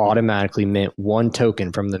it will automatically mint 1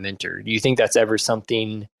 token from the minter. Do you think that's ever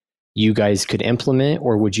something you guys could implement,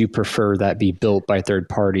 or would you prefer that be built by third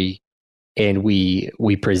party and we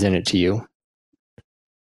present it to you?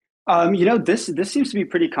 This seems to be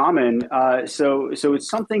pretty common. So it's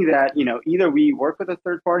something that, either we work with a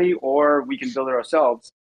third party or we can build it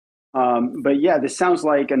ourselves. But yeah, this sounds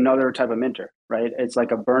like another type of minter, right? It's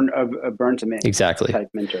like a burn to mint exactly type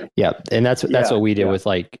minter. Yeah, and that's what we did with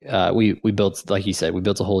we built, like you said, we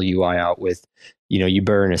built a whole UI out with, you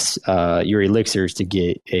burn your elixirs to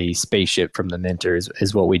get a spaceship from the minter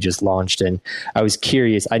is what we just launched. And I was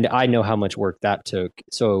curious. I know how much work that took,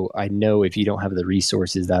 so I know if you don't have the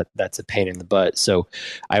resources, that's a pain in the butt. So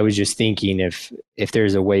I was just thinking if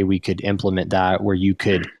there's a way we could implement that where you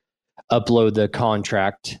could upload the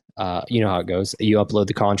contract. You know how it goes. You upload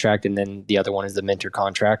the contract and then the other one is the minter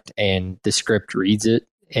contract and the script reads it.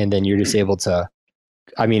 And then you're just able to,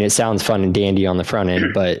 it sounds fun and dandy on the front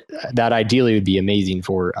end, but that ideally would be amazing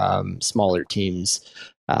for smaller teams.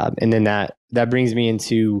 And then that brings me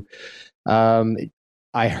into I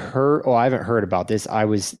haven't heard about this. I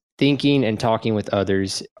was thinking and talking with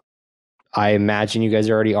others. I imagine you guys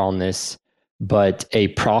are already on this, but a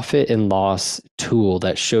profit and loss tool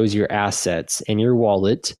that shows your assets in your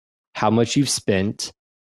wallet, how much you've spent,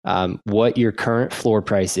 what your current floor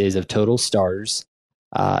price is of total stars,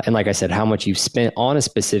 and like I said, how much you've spent on a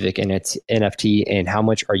specific NFT, and how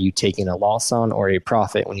much are you taking a loss on or a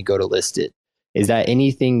profit when you go to list it. Is that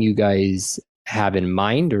anything you guys have in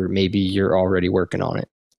mind, or maybe you're already working on it?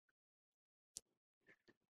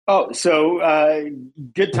 Oh, so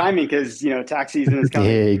good timing because tax season is Yeah,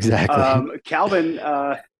 coming. exactly. Calvin,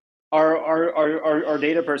 our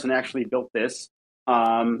data person actually built this.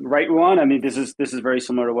 Right, Juan? I mean, this is very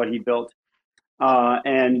similar to what he built.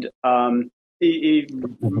 And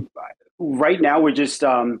right now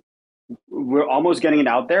we're almost getting it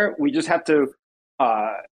out there. We just have to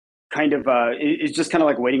it's just kind of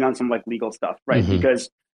like waiting on some like legal stuff, right? Mm-hmm. Because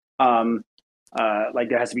like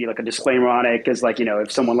there has to be like a disclaimer on it because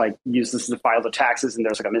if someone like uses this to file the taxes and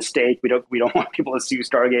there's like a mistake, we don't want people to sue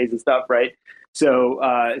Stargaze and stuff, right? So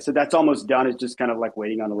that's almost done. It's just kind of like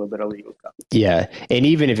waiting on a little bit of legal stuff. Yeah, and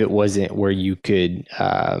even if it wasn't where you could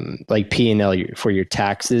like P&L for your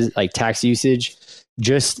taxes, like tax usage,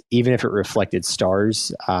 just even if it reflected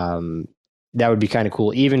stars, that would be kind of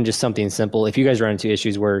cool. Even just something simple. If you guys run into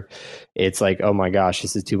issues where it's like, oh my gosh,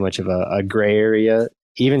 this is too much of a gray area,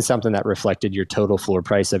 even something that reflected your total floor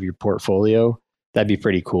price of your portfolio, that'd be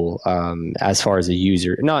pretty cool. As far as a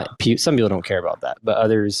user, some people don't care about that, but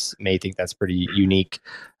others may think that's pretty unique.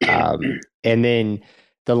 And then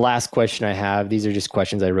the last question I have, these are just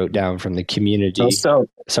questions I wrote down from the community. So,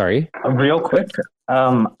 Sorry. real quick,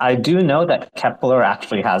 I do know that Kepler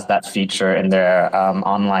actually has that feature in their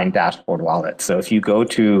online dashboard wallet. So if you go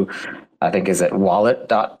to, I think, is it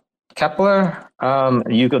wallet.kepler?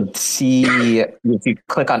 You could see, if you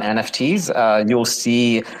click on NFTs, you'll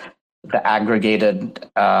see the aggregated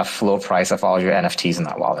flow price of all your NFTs in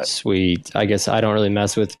that wallet. Sweet. I guess I don't really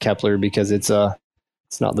mess with Kepler because it's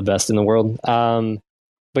not the best in the world.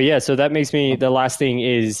 But yeah, so that makes me, the last thing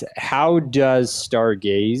is, how does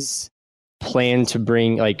Stargaze plan to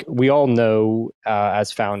bring, like, we all know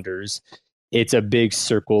as founders, it's a big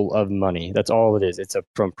circle of money. That's all it is. It's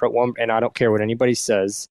from one, and I don't care what anybody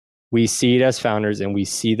says. We see it as founders, and we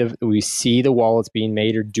see the wallets being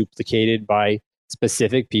made or duplicated by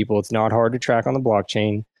specific people. It's not hard to track on the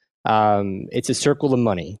blockchain. It's a circle of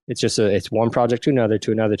money. It's one project to another,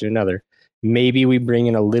 to another, to another. Maybe we bring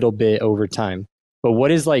in a little bit over time. But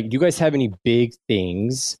what is, like, do you guys have any big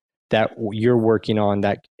things that you're working on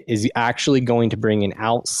that is actually going to bring an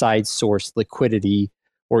outside source liquidity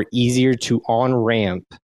or easier to on ramp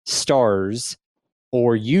stars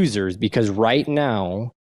or users? Because right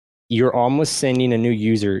now you're almost sending a new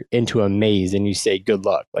user into a maze and you say, good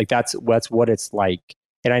luck. Like that's what it's like.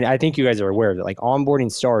 And I think you guys are aware of it. Like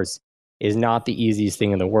onboarding stars is not the easiest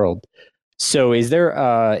thing in the world. So is there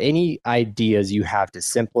any ideas you have to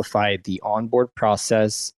simplify the onboard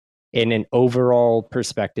process in an overall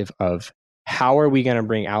perspective of how are we going to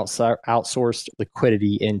bring outsourced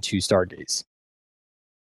liquidity into Stargaze?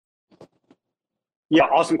 Yeah,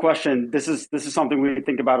 awesome question. This is something we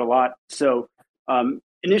think about a lot. So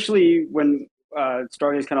initially, when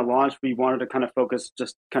Stargaze kind of launched, we wanted to kind of focus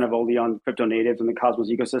just kind of only on crypto natives and the Cosmos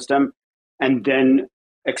ecosystem, and then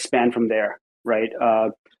expand from there, right?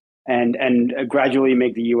 And gradually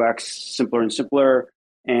make the UX simpler and simpler,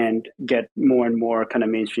 and get more and more kind of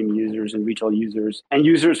mainstream users and retail users and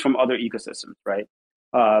users from other ecosystems, right?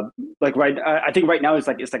 I think right now it's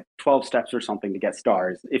like 12 steps or something to get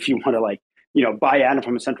stars. If you want to buy Atom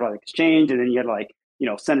from a centralized exchange, and then you had to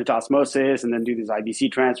send it to Osmosis and then do this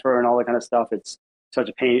IBC transfer and all that kind of stuff. It's such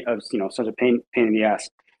a pain in the ass.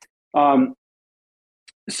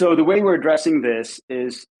 So the way we're addressing this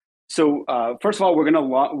is, first of all,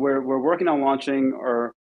 we're working on launching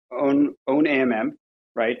our own AMM,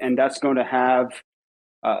 right? And that's going to have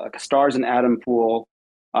like a stars and Atom pool,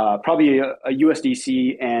 probably a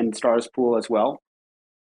USDC and stars pool as well.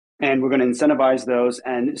 And we're going to incentivize those.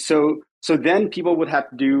 And so then people would have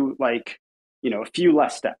to do a few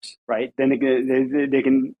less steps, right? Then they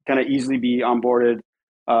can kind of easily be onboarded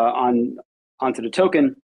onto the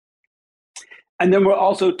token. And then we're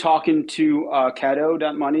also talking to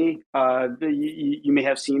Cato.money. You may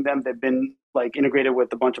have seen them. They've been integrated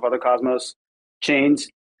with a bunch of other Cosmos chains.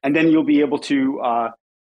 And then you'll be able to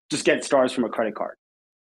just get stars from a credit card.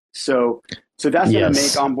 So that's going to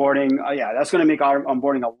make onboarding. That's going to make our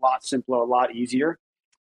onboarding a lot simpler, a lot easier.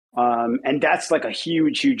 And that's like a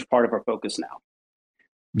huge part of our focus now.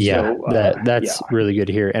 Yeah, So that's really good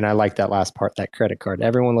to hear, and I like that last part, that credit card.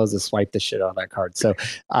 Everyone loves to swipe the shit out of that card. So,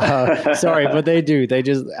 sorry, but they do. They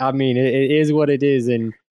just, I mean, it is what it is,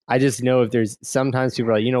 and I just know if there's sometimes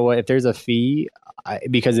people are like, you know what, if there's a fee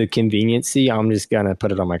because of conveniency, I'm just gonna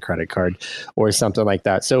put it on my credit card or something like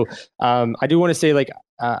that. So, I do want to say, like,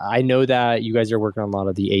 I know that you guys are working on a lot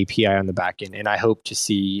of the API on the back end, and I hope to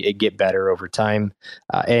see it get better over time,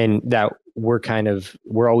 and that we're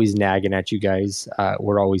always nagging at you guys.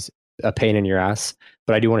 We're always a pain in your ass,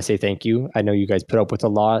 but I do want to say thank you. I know you guys put up with a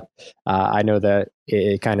lot. I know that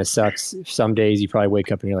it kind of sucks. Some days you probably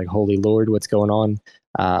wake up and you're like, "Holy Lord, what's going on?"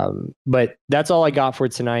 But that's all I got for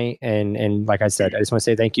tonight. And like I said, I just want to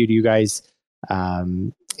say thank you to you guys.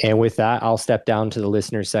 And with that, I'll step down to the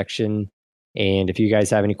listener section. And if you guys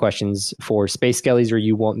have any questions for Space Skellies or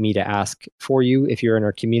you want me to ask for you, if you're in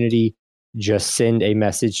our community, just send a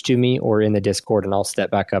message to me or in the Discord, and I'll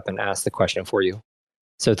step back up and ask the question for you.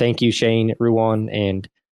 So thank you, Shane, Ruwan, and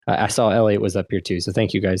I saw Elliot was up here too. So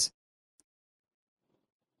thank you, guys.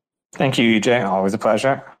 Thank you, EJ. Always a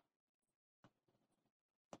pleasure.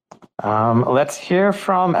 Let's hear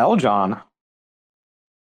from Eljon.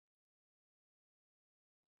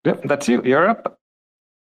 Yep, that's you. You're up.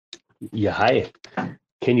 Yeah, hi.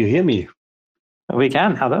 Can you hear me? We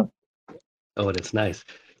can. Hello. Oh, that's nice.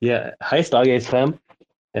 Yeah, hi, Stargaze fam.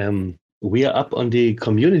 We are up on the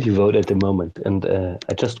community vote at the moment, and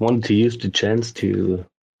I just wanted to use the chance to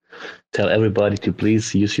tell everybody to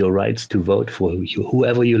please use your rights to vote for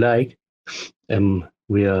whoever you like.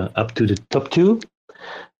 We are up to the top 2,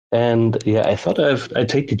 and yeah, I thought I'd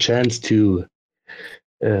take the chance to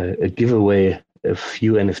give away a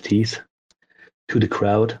few NFTs to the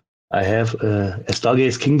crowd. I have a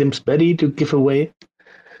Stargaze Kingdoms Betty to give away,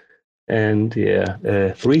 and 3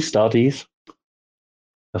 starties.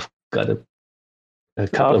 I've got a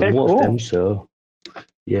couple of more of them, so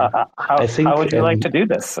yeah. How would you like to do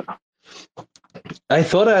this? I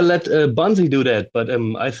thought I'd let Bonzi do that, but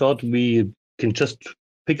I thought we can just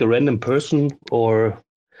pick a random person, or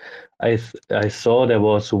I saw there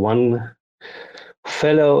was one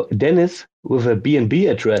fellow Dennis with a BNB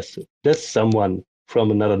address. That's someone from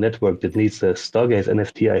another network that needs a Stargaze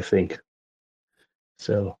NFT, I think.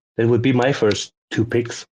 So that would be my first 2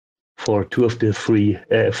 picks for 2 of the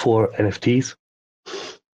 4 NFTs.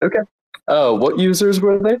 Okay. What users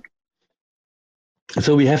were they?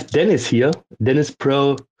 So we have Dennis here, Dennis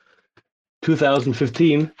Pro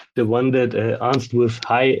 2015, the one that answered with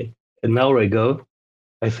hi an hour ago.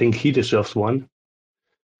 I think he deserves one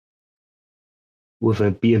with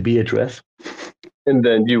a BNB address. And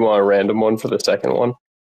then you want a random one for the second one?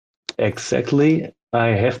 Exactly. I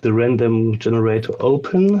have the random generator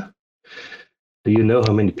open. Do you know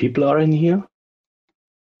how many people are in here?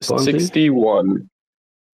 Bonzi? 61.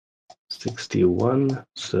 61.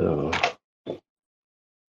 So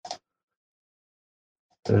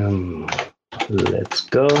let's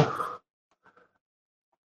go.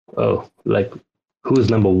 Oh, like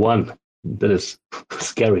who's number 1? That is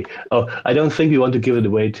scary. Oh, I don't think we want to give it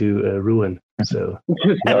away to Ruin. So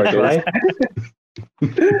right.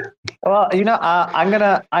 Well, I'm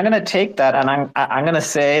gonna take that, and I'm gonna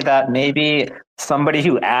say that maybe somebody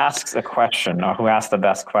who asks a question or who asks the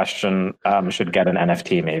best question should get an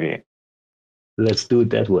NFT. Maybe. Let's do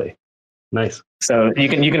it that way. Nice. So you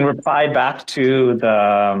can reply back to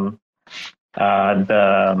the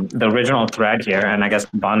original thread here, and I guess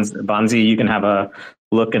Bonzi, you can have a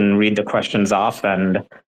look and read the questions off, and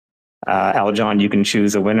Eljon, you can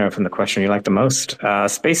choose a winner from the question you like the most.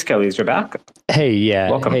 Space Kellys, you're back. Hey, yeah.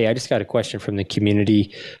 Welcome. Hey, I just got a question from the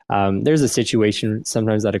community. There's a situation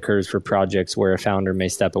sometimes that occurs for projects where a founder may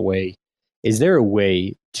step away. Is there a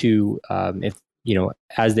way to, if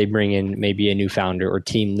as they bring in maybe a new founder or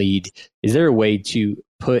team lead, is there a way to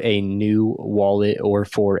put a new wallet or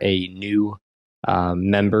for a new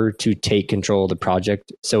member to take control of the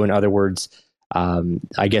project? So in other words,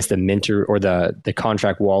 I guess the mentor or the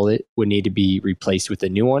contract wallet would need to be replaced with a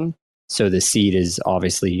new one. So the seed is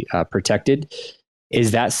obviously protected. Is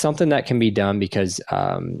that something that can be done? Because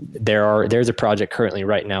there's a project currently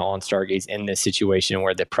right now on Stargaze in this situation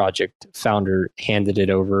where the project founder handed it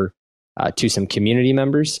over to some community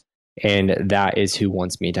members, and that is who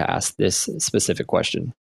wants me to ask this specific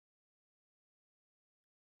question.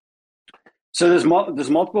 So there's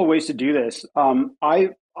multiple ways to do this. I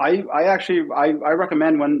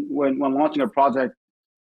recommend when launching a project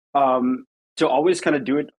to always kind of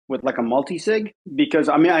do it with like a multi-sig, because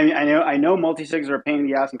I know multi-sigs are a pain in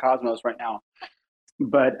the ass in Cosmos right now,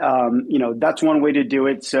 but that's one way to do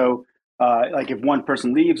it. So like if one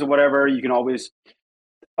person leaves or whatever, you can always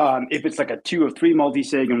if it's like a 2 of 3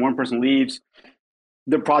 multi-sig and one person leaves,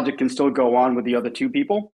 the project can still go on with the other two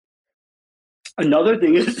people. Another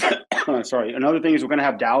thing is, another thing is we're going to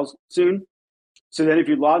have DAOs soon. So then if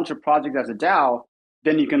you launch a project as a DAO,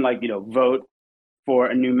 then you can vote for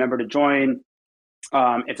a new member to join.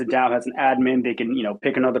 If the DAO has an admin, they can,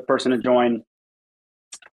 pick another person to join.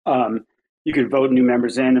 You can vote new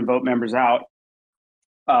members in and vote members out.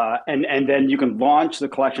 And then you can launch the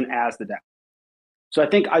collection as the DAO. So I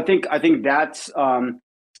think that's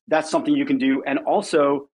something you can do. And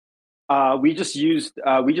also, we just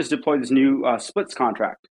deployed this new splits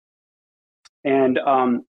contract. And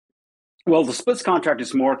the splits contract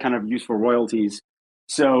is more kind of used for royalties.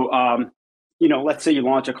 So let's say you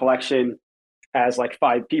launch a collection as like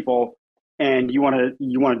 5 people, and you want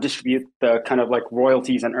to distribute the kind of like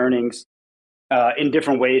royalties and earnings in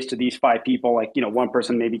different ways to these 5 people. Like one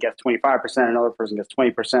person maybe gets 25%, another person gets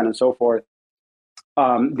 20%, and so forth.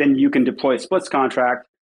 Then you can deploy a splits contract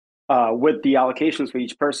with the allocations for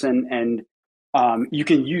each person, and you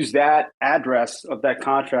can use that address of that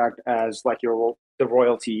contract as like the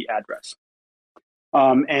royalty address,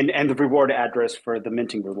 and the reward address for the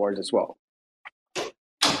minting rewards as well.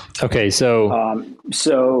 Okay, so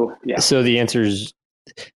yeah. So the answer is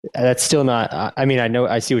that's still not. I mean,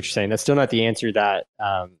 I see what you're saying. That's still not the answer.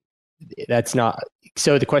 That's not.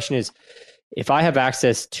 So the question is, if I have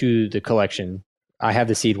access to the collection, I have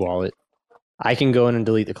the seed wallet, I can go in and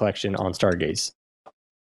delete the collection on Stargaze.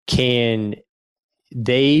 Can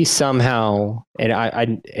they somehow,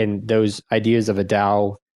 and those ideas of a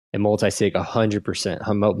DAO and multi-sig,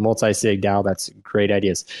 100%, multi-sig DAO, that's great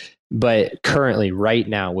ideas. But currently, right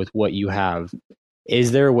now, with what you have,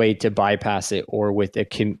 is there a way to bypass it, or with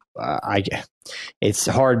it's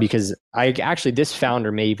hard because this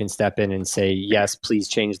founder may even step in and say, yes, please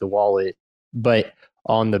change the wallet. But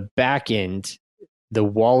on the back end, the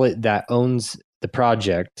wallet that owns the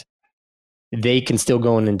project, they can still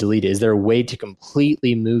go in and delete it. Is there a way to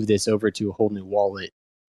completely move this over to a whole new wallet?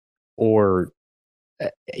 Or,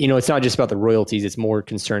 it's not just about the royalties. It's more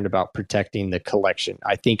concerned about protecting the collection,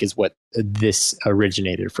 I think, is what this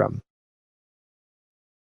originated from.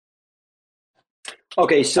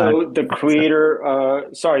 Okay, so the creator,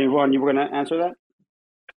 sorry, Ron, you were going to answer that?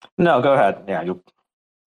 No, go ahead. Yeah.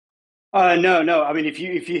 No. I mean, if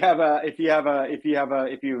you have an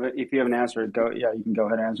answer, you can go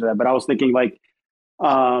ahead and answer that. But I was thinking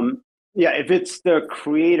if it's the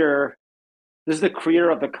creator, this is the creator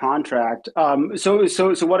of the contract. So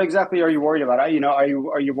what exactly are you worried about? Are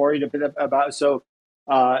you worried about so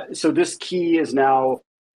this key is now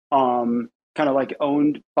kind of like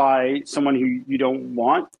owned by someone who you don't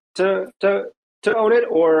want to own it,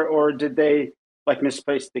 or did they like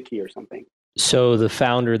misplace the key or something? So the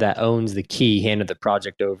founder that owns the key handed the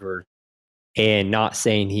project over, and not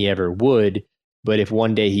saying he ever would, but if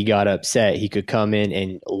one day he got upset, he could come in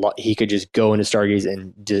and he could just go into Stargaze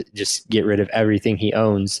and just get rid of everything he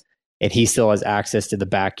owns, and he still has access to the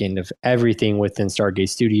back end of everything within Stargaze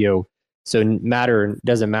Studio. So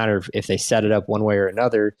doesn't matter if they set it up one way or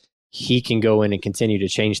another, he can go in and continue to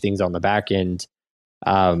change things on the back end.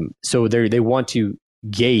 So they want to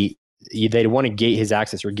gate his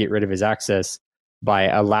access or get rid of his access by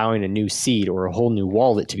allowing a new seed or a whole new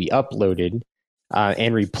wallet to be uploaded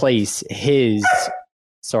and replace his.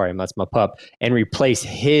 Sorry, that's my pup. And replace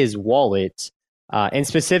his wallet. And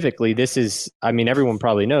specifically, this is. I mean, everyone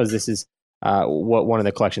probably knows this is what one of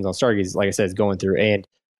the collections on Stargaze, like I said, is going through. And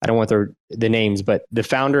I don't want the names, but the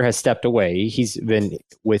founder has stepped away. He's been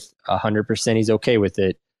with 100%. He's okay with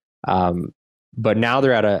it. But now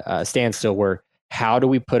they're at a standstill where. How do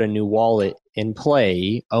we put a new wallet in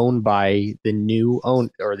play owned by the new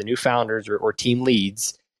founders or team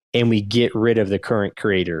leads, and we get rid of the current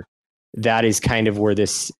creator? That is kind of where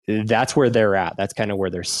that's where they're at. That's kind of where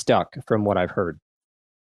they're stuck from what I've heard.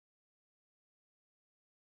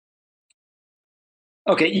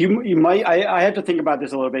 Okay, you might, I have to think about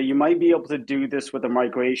this a little bit. You might be able to do this with a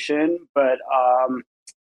migration, but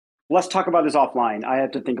let's talk about this offline. I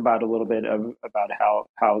have to think about a little bit about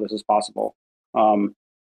how this is possible.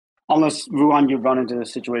 Unless Ruan, you've run into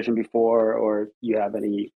this situation before, or you have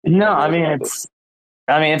any no, I mean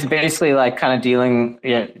it's basically like kind of dealing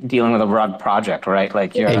with a rug project, right?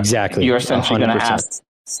 Like you're essentially going to ask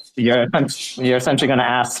you're essentially going to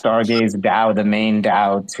ask Stargaze DAO, the main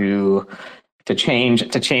DAO, to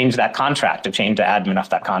change that contract, to change the admin of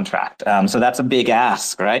that contract. So that's a big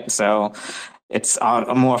ask, right? So it's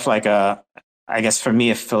more of like I guess for me,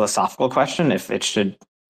 a philosophical question, if it should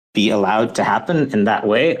be allowed to happen in that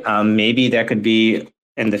way. Maybe there could be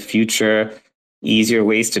in the future easier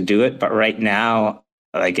ways to do it, but right now,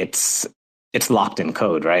 like it's locked in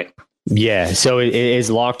code, right? Yeah, so it is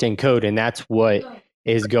locked in code, and that's what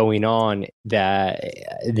is going on, that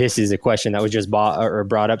this is a question that was just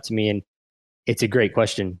brought up to me. And it's a great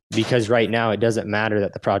question, because right now it doesn't matter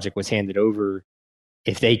that the project was handed over.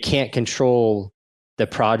 If they can't control the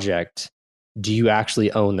project, do you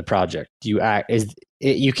actually own the project?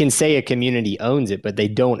 You can say a community owns it, but they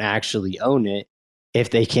don't actually own it if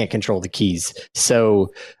they can't control the keys.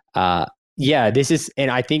 So, and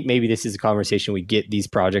I think maybe this is a conversation we get these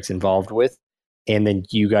projects involved with, and then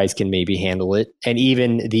you guys can maybe handle it. And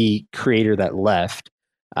even the creator that left,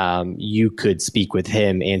 you could speak with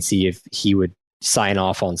him and see if he would sign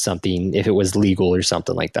off on something, if it was legal or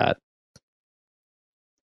something like that.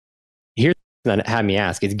 Here's that had me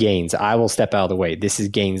ask. It's Gaines. I will step out of the way. This is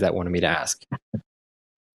Gaines that wanted me to ask.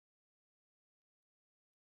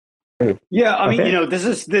 Yeah, I mean, Okay. this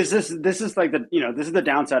is like this is the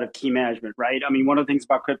downside of key management, right? I mean, one of the things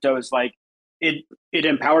about crypto is like it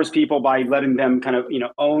empowers people by letting them kind of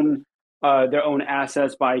own their own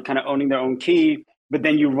assets by kind of owning their own key, but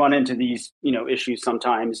then you run into these issues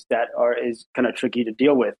sometimes that is kind of tricky to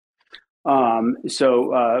deal with. But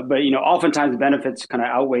oftentimes the benefits kind of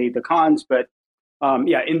outweigh the cons. But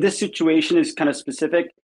in this situation is kind of specific.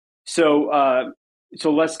 So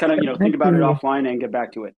let's kind of think about it offline and get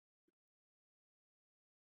back to it.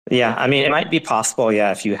 Yeah, I mean, it might be possible,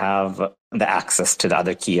 yeah, if you have the access to the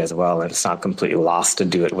other key as well, and it's not completely lost, to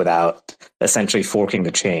do it without essentially forking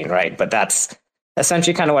the chain, right? But that's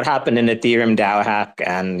essentially kind of what happened in Ethereum DAO hack,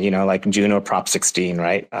 and like Juno Prop 16,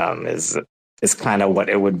 right? Is kind of what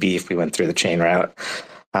it would be if we went through the chain route.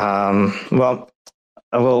 Well,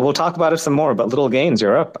 we'll talk about it some more. But Little Gains,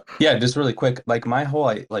 you're up. Yeah, just really quick. Like my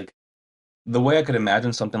whole the way I could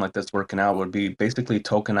imagine something like this working out would be basically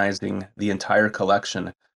tokenizing the entire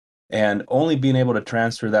collection and only being able to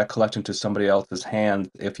transfer that collection to somebody else's hand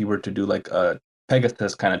if you were to do like a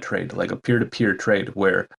Pegasus kind of trade, like a peer-to-peer trade,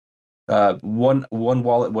 where one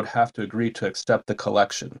wallet would have to agree to accept the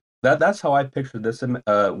collection. That's how I pictured this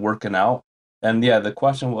working out. And yeah, the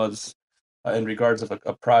question was in regards of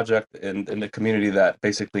a project in the community that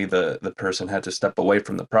basically the person had to step away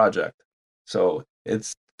from the project. So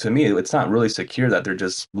to me, it's not really secure that they're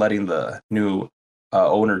just letting the new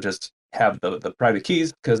owner just have the private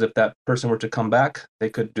keys, because if that person were to come back, they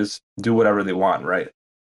could just do whatever they want, right?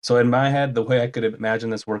 So in my head, the way I could imagine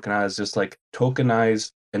this working out is just like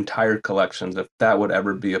tokenize entire collections, if that would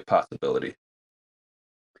ever be a possibility.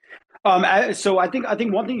 So I think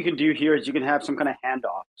one thing you can do here is you can have some kind of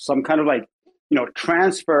handoff, some kind of like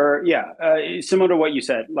transfer. Yeah, similar to what you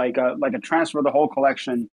said, like a transfer of the whole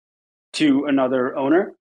collection to another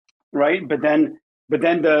owner, right? But then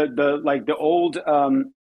the old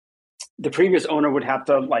the previous owner would have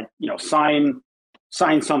to sign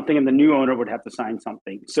something, and the new owner would have to sign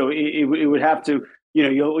something. So it would have to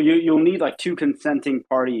you'll need like two consenting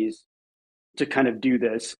parties to kind of do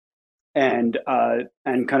this and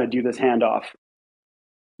kind of do this handoff.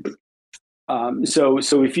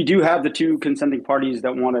 So if you do have the two consenting parties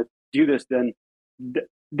that want to do this, then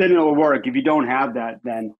it'll work. If you don't have that,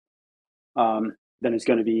 then it's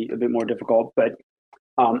going to be a bit more difficult. But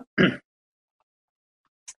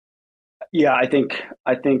yeah, I think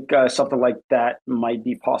something like that might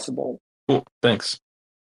be possible. Cool. Thanks.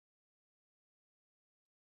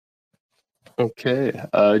 Okay.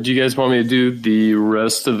 Do you guys want me to do the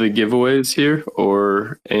rest of the giveaways here,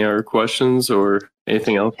 or any other questions or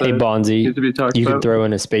anything else? Hey, Bonzi, needs to be talked you about? can throw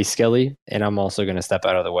in a space skelly, and I'm also going to step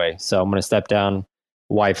out of the way. So I'm going to step down.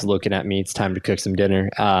 Wife's looking at me. It's time to cook some dinner.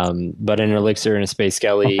 But an elixir and a space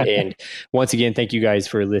skelly. And once again, thank you guys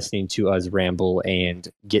for listening to us ramble and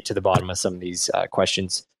get to the bottom of some of these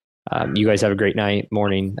questions. You guys have a great night,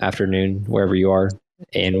 morning, afternoon, wherever you are.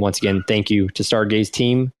 And once again, thank you to Stargaze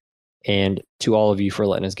team and to all of you for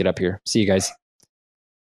letting us get up here. See you guys.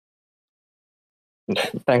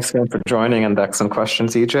 Thanks again for joining and excellent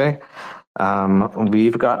questions, EJ.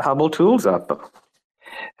 We've got Hubble Tools up.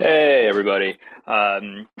 Hey, everybody.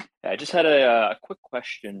 I just had a quick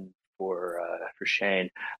question for Shane.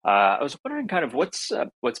 I was wondering kind of what's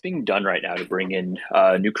being done right now to bring in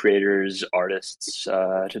new creators, artists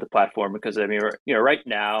to the platform, because I mean, right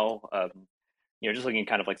now, just looking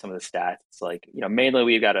kind of like some of the stats, it's like, mainly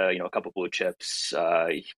we've got a couple blue chips,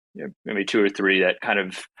 maybe two or three that kind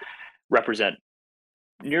of represent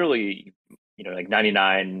nearly like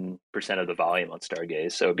 99% of the volume on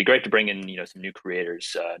Stargaze. So it'd be great to bring in some new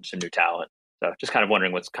creators, some new talent. So just kind of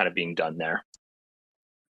wondering what's kind of being done there.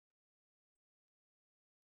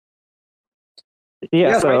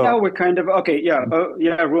 Yeah, so right now we're kind of okay. Yeah,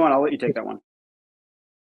 Ruan, I'll let you take that one.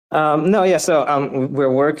 No, yeah. So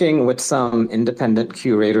we're working with some independent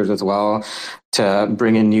curators as well to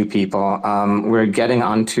bring in new people. We're getting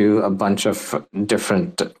onto a bunch of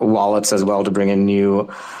different wallets as well to bring in new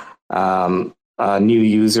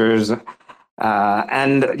users.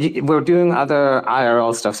 And we're doing other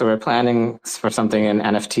IRL stuff. So we're planning for something in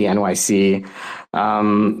NFT NYC.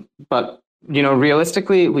 But,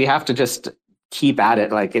 realistically, we have to just keep at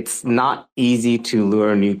it. Like, it's not easy to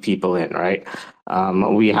lure new people in, right?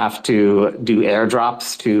 We have to do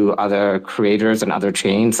airdrops to other creators and other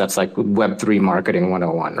chains. That's like Web3 marketing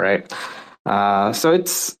 101, right? So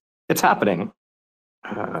it's happening.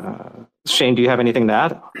 Shane, do you have anything to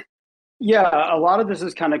add? Yeah, a lot of this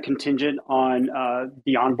is kind of contingent on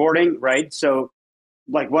the onboarding, right? So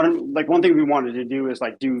one thing we wanted to do is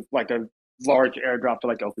do a large airdrop to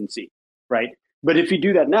OpenSea, right? But if you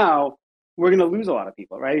do that now, we're going to lose a lot of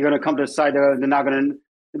people, right? You're going to come to the site, they're going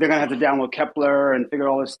to have to download Kepler and figure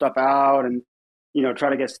all this stuff out, and try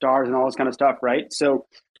to get stars and all this kind of stuff, right? So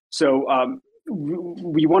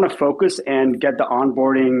we want to focus and get the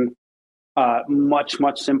onboarding much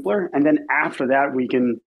simpler, and then after that we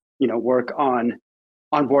can work on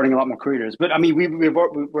onboarding a lot more creators. But I mean,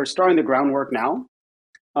 we're starting the groundwork now.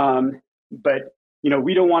 But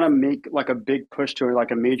we don't want to make a big push to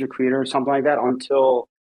a major creator or something like that until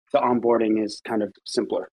the onboarding is kind of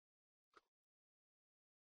simpler.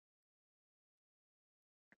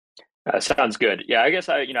 Sounds good. Yeah, I guess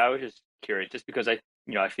I was just curious, just because I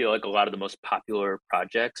feel like a lot of the most popular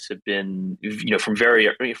projects have been, from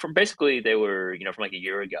basically they were, from a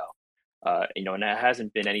year ago. And there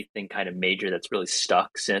hasn't been anything kind of major that's really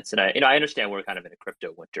stuck since. And I understand we're kind of in a crypto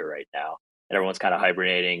winter right now, and everyone's kind of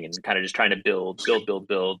hibernating and kind of just trying to build,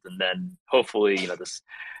 and then hopefully,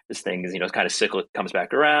 this thing is, kind of cyclic, comes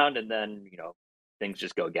back around, and then things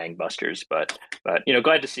just go gangbusters. But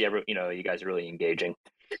glad to see you guys are really engaging.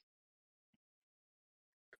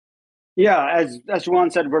 Yeah, as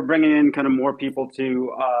Juan said, we're bringing in kind of more people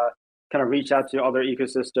to kind of reach out to other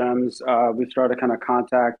ecosystems. We've started to kind of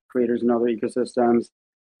contact creators in other ecosystems,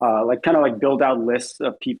 build out lists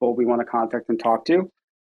of people we want to contact and talk to.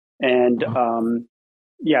 And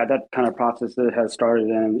that kind of process has started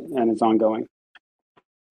and is ongoing.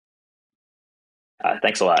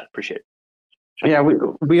 Thanks a lot. Appreciate it. Yeah,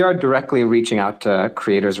 we are directly reaching out to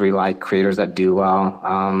creators we like, creators that do well,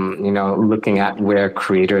 looking at where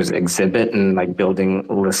creators exhibit and building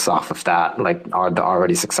lists off of that, are the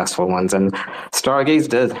already successful ones. And Stargaze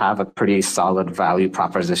does have a pretty solid value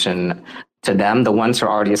proposition to them, the ones who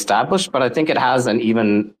are already established, but I think it has an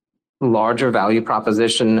even larger value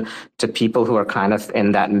proposition to people who are kind of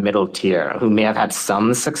in that middle tier, who may have had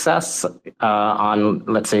some success on,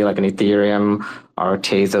 let's say, an Ethereum or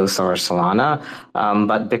Tezos or Solana,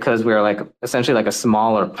 but because we're essentially a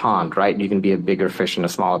smaller pond, right? You can be a bigger fish in a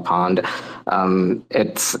smaller pond.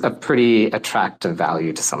 It's a pretty attractive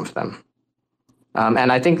value to some of them.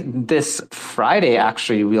 And I think this Friday,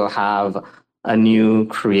 actually, we'll have a new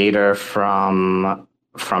creator from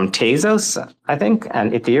Tezos, I think,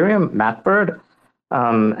 and Ethereum, Matt Bird.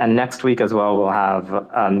 And next week as well, we'll have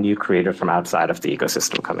a new creator from outside of the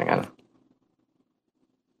ecosystem coming in.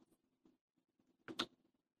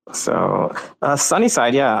 So,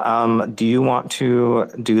 Sunnyside, yeah. Do you want to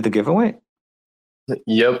do the giveaway?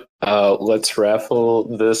 Yep. Let's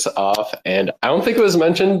raffle this off. And I don't think it was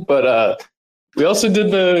mentioned, but we also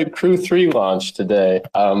did the Crew 3 launch today.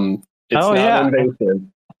 It's not invasive.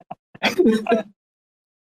 I just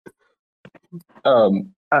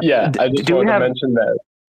wanted to mention that.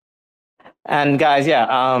 And guys,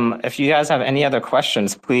 if you guys have any other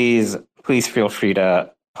questions, please feel free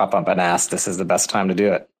to pop up and ask. This is the best time to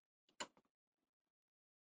do it.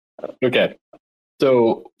 Okay.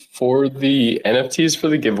 So for the NFTs for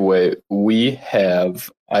the giveaway, we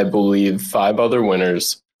have, I believe, 5 other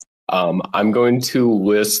winners. I'm going to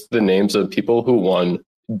list the names of people who won.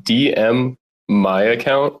 DM my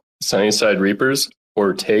account, Sunnyside Reapers,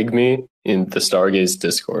 or tag me in the Stargaze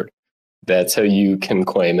Discord. That's how you can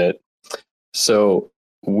claim it. So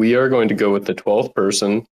we are going to go with the 12th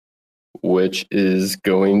person, which is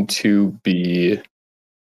going to be,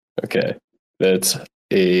 okay, that's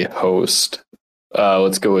a host.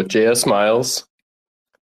 Let's go with JS Miles.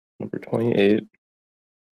 Number 28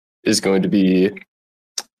 is going to be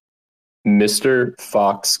Mr.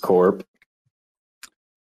 Fox Corp.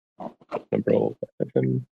 Number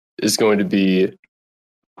 11 is going to be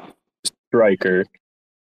Striker.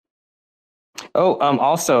 Oh,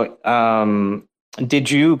 also,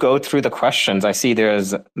 did you go through the questions? I see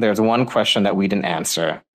there's one question that we didn't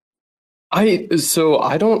answer. I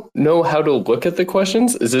don't know how to look at the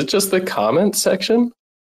questions. Is it just the comment section?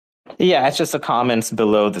 Yeah, it's just the comments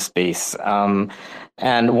below the space.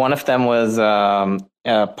 And one of them was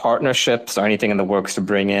partnerships or anything in the works to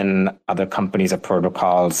bring in other companies or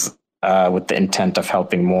protocols with the intent of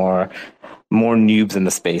helping more noobs in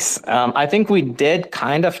the space. I think we did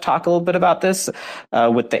kind of talk a little bit about this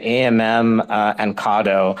with the AMM and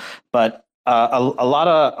Kado, but a lot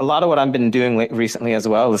of what I've been doing recently as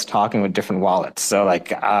well is talking with different wallets. So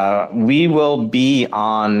like we will be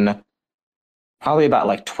on probably about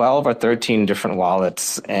like 12 or 13 different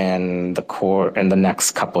wallets in the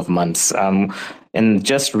next couple of months. And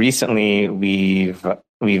just recently we've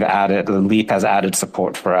added, Leap has added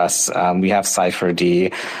support for us. We have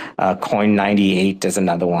CypherD, Coin98 is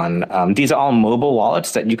another one. These are all mobile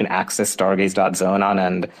wallets that you can access Stargaze.zone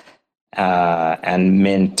on and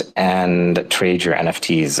mint and trade your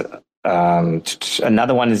NFTs.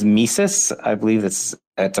 Another one is Mises. I believe it's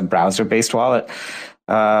a browser-based wallet.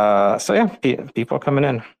 So yeah, people are coming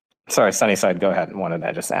in. Sorry, Sunnyside, go ahead. Wanted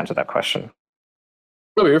to just answer that question.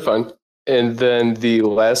 No, you're fine. And then the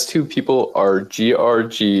last two people are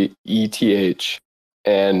GRGETH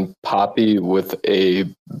and Poppy with a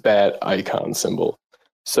bat icon symbol.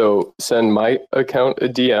 So send my account a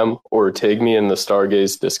DM or tag me in the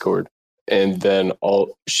Stargaze Discord, and then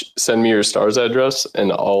I'll send me your stars address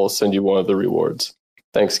and I'll send you one of the rewards.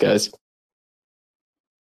 Thanks, guys.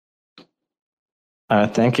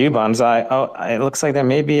 Thank you, Bonsai. Oh, it looks like there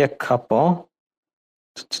may be a couple.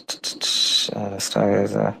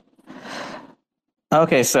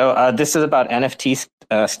 Okay, so this is about NFT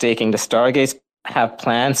staking. The Stargaze have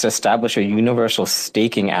plans to establish a universal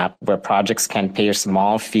staking app where projects can pay a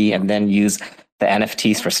small fee and then use the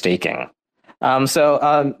NFTs for staking.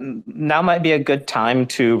 So now might be a good time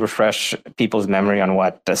to refresh people's memory on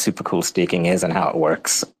what super cool staking is and how it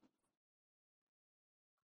works.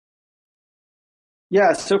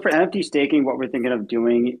 Yeah, so for NFT staking, what we're thinking of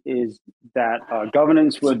doing is that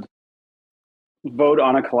governance would vote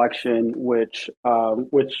on a collection which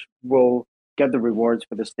will get the rewards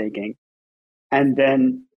for the staking, and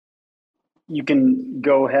then you can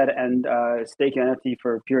go ahead and stake an NFT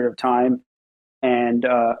for a period of time and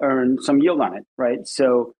earn some yield on it, right?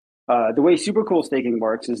 So the way super cool staking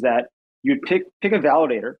works is that you'd pick a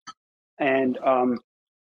validator and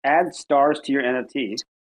add stars to your NFT,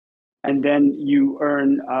 and then you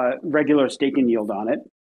earn regular staking yield on it.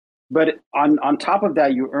 But on top of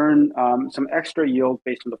that, you earn some extra yield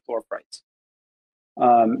based on the floor price.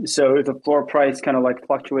 So if the floor price kind of like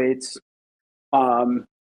fluctuates, there'll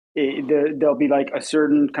be like a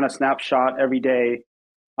certain kind of snapshot every day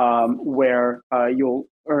where you'll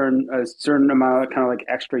earn a certain amount of kind of like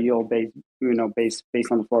extra yield based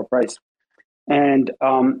on the floor price. And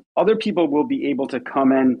other people will be able to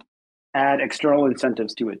come and add external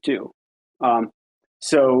incentives to it too.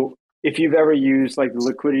 So if you've ever used like the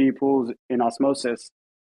liquidity pools in Osmosis,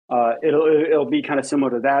 it'll be kind of similar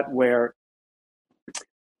to that, where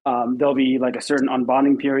there'll be like a certain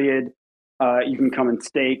unbonding period. You can come and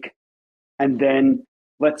stake, and then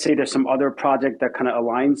let's say there's some other project that kind of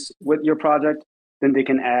aligns with your project, then they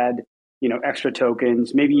can add extra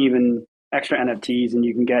tokens, maybe even extra NFTs, and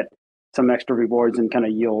you can get some extra rewards and kind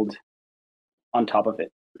of yield on top of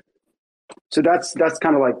it. So that's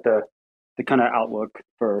kind of like the kind of outlook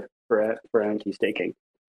for NFT staking.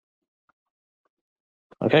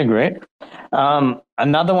 Okay, great.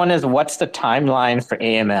 Another one is, what's the timeline for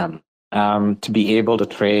AMM to be able to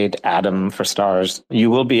trade Atom for stars? You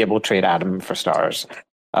will be able to trade Atom for stars.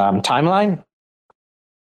 Timeline?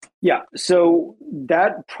 Yeah, so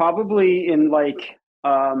that probably in like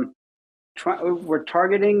we're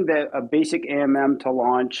targeting a basic AMM to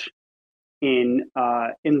launch in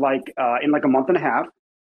like a month and a half,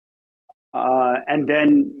 and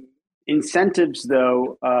then incentives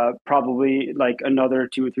though probably like another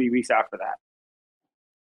 2 or 3 weeks after that.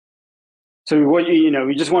 So what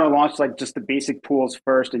we just want to launch like just the basic pools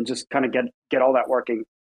first and just kind of get all that working,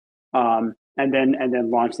 and then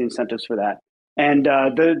launch the incentives for that. And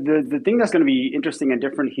the thing that's going to be interesting and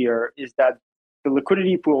different here is that the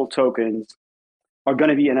liquidity pool tokens are going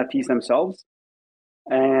to be NFTs themselves,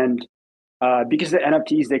 and because the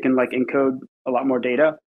NFTs, they can like encode a lot more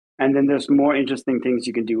data, and then there's more interesting things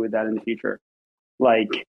you can do with that in the future, like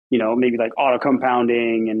maybe like auto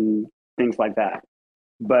compounding and things like that.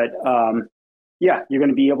 But yeah, you're going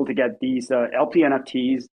to be able to get these LP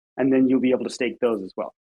NFTs, and then you'll be able to stake those as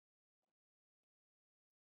well.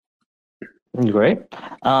 Great.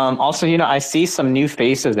 Also, I see some new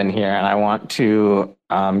faces in here, and I want to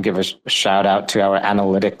give a shout out to our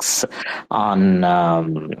analytics on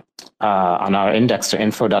our index to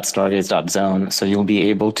info.stargaze.zone. So you'll be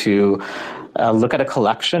able to look at a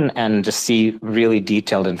collection and just see really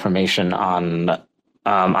detailed information on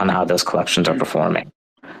how those collections are performing.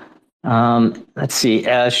 Let's see,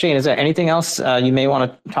 Shane, is there anything else you may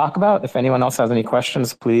want to talk about? If anyone else has any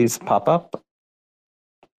questions, please pop up.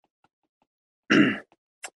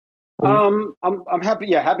 I'm happy.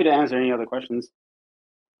 Yeah, happy to answer any other questions.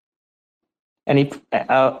 Any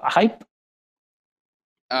hype?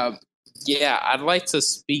 Yeah, I'd like to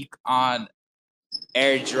speak on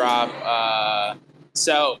airdrop.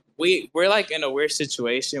 So we're like in a weird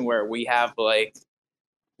situation where we have like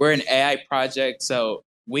we're an AI project, so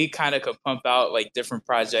we kind of could pump out like different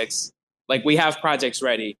projects. Like we have projects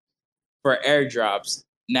ready for airdrops.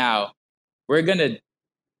 Now we're gonna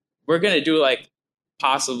do like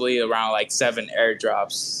possibly around like 7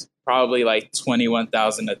 airdrops, probably like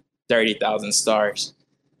 21,000 to 30,000 stars.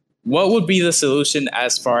 What would be the solution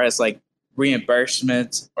as far as like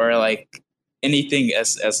reimbursement or like anything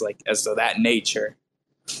as of that nature,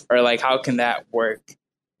 or like how can that work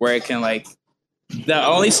where it can like the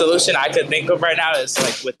only solution I could think of right now is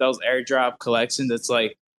like with those airdrop collections, it's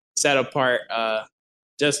like set apart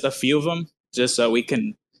just a few of them just so we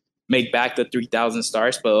can make back the 3,000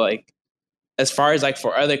 stars. But like as far as like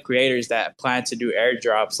for other creators that plan to do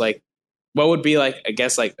airdrops, like what would be like, I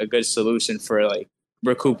guess, like a good solution for like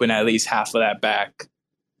recouping at least half of that back?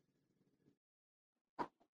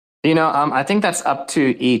 I think that's up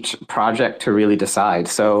to each project to really decide.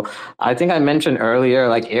 So I think I mentioned earlier,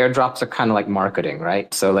 like airdrops are kind of like marketing,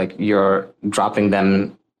 right? So like you're dropping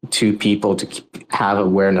them to people to have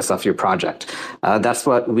awareness of your project. That's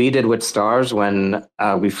what we did with Stars when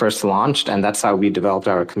we first launched, and that's how we developed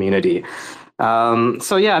our community.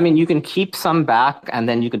 So yeah, I mean, you can keep some back and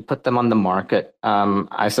then you could put them on the market,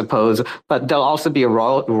 I suppose, but there'll also be a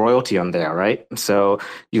royalty on there, right? So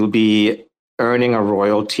you'll be earning a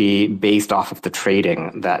royalty based off of the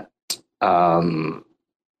trading that's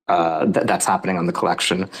happening on the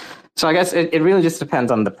collection. So I guess it really just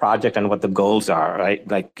depends on the project and what the goals are, right?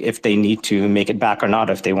 Like if they need to make it back or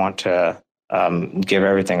not, if they want to give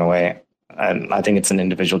everything away. And I think it's an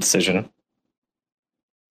individual decision.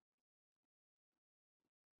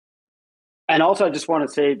 And also, I just want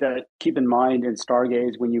to say that keep in mind in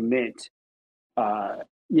Stargaze when you mint,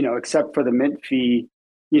 except for the mint fee,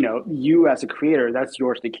 you as a creator, that's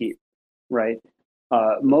yours to keep, right?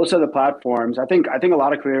 Most of the platforms, I think a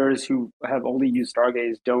lot of creators who have only used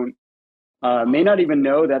Stargaze may not even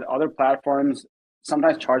know that other platforms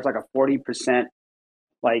sometimes charge like a 40%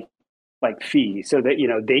 like fee, so that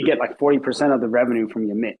they get like 40% of the revenue from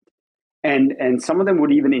your mint. And some of them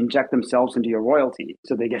would even inject themselves into your royalty,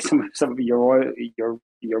 so they get some of your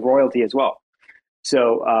royalty as well.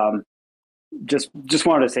 So just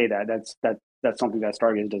wanted to say that that's something that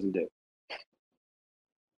Stargaze doesn't do.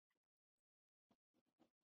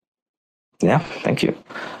 Yeah, thank you.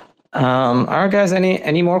 All right, guys.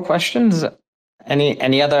 Any more questions?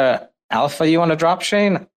 Any other alpha you want to drop,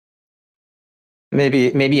 Shane?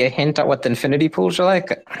 Maybe a hint at what the infinity pools are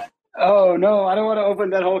like. Oh no, I don't want to open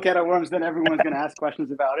that whole can of worms. Then everyone's going to ask questions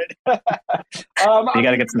about it. You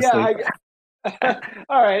got to get some sleep.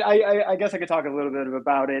 All right, I guess I could talk a little bit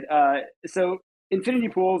about it. So infinity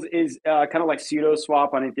pools is kind of like pseudo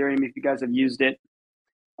swap on Ethereum. If you guys have used it,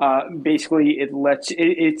 basically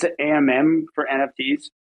it's an AMM for NFTs,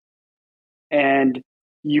 and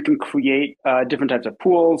you can create different types of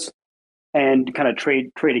pools and kind of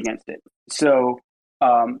trade against it. So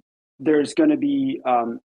there's going to be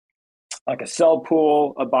like a sell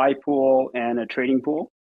pool, a buy pool, and a trading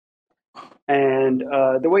pool. And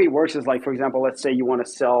the way it works is like, for example, let's say you want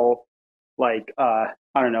to sell like,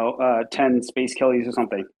 10 space Kellys or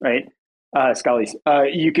something, right? Scullies.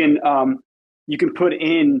 You can put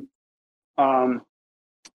in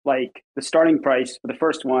like the starting price for the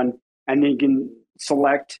first one, and then you can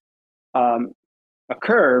select a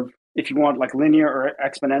curve if you want like linear or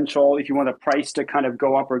exponential, if you want the price to kind of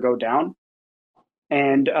go up or go down.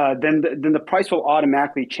 And then the price will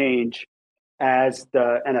automatically change as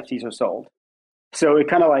the NFTs are sold. So it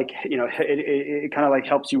kind of like it kind of like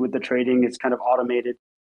helps you with the trading. It's kind of automated,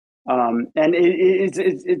 and it's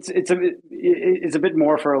a bit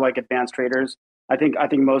more for like advanced traders. I think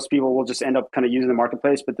most people will just end up kind of using the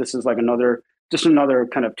marketplace, but this is like another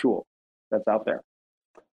kind of tool that's out there,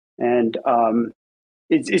 and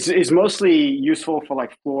it's mostly useful for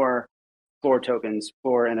like floor tokens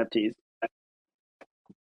for NFTs.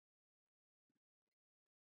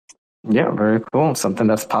 Yeah, very cool. Something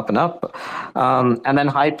that's popping up. And then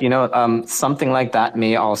hype, something like that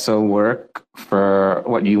may also work for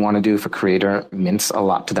what you want to do. For creator mints a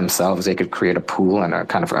lot to themselves, they could create a pool and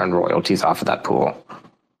kind of earn royalties off of that pool.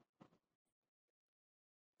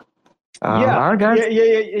 Yeah, All right, guys.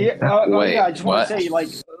 Wait, I just want to what?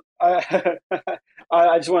 say, uh,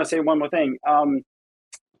 I just want to say one more thing.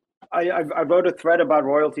 I wrote a thread about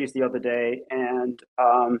royalties the other day, and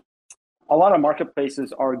a lot of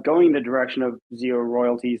marketplaces are going the direction of zero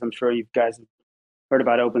royalties. I'm sure you guys have heard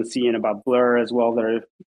about OpenSea and about Blur as well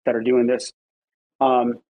that are doing this.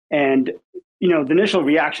 And the initial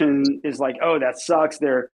reaction is like, "Oh, that sucks."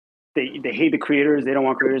 They hate the creators. They don't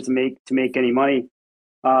want creators to make any money.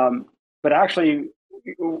 But actually,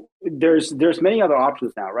 there's many other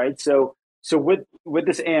options now, right? So with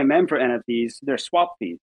this AMM for NFTs, there's swap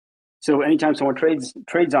fees. So anytime someone trades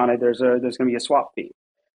on it, there's going to be a swap fee.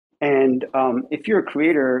 And if you're a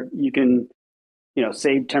creator, you can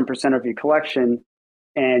save 10% of your collection,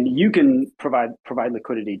 and you can provide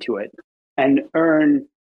liquidity to it and earn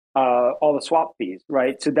all the swap fees,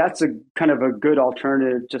 right? So that's a kind of a good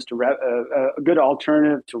alternative, a good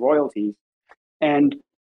alternative to royalties. And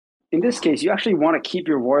in this case, you actually want to keep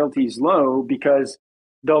your royalties low because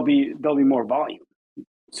there'll be more volume.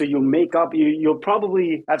 So you'll make up. You'll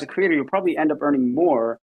probably, as a creator, you'll probably end up earning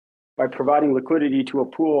more by providing liquidity to a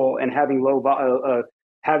pool and having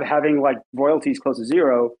having like royalties close to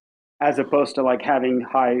zero, as opposed to like having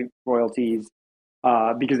high royalties,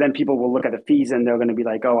 because then people will look at the fees and they're going to be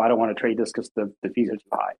like, oh, I don't want to trade this because the fees are too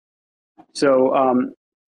high. So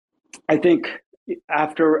I think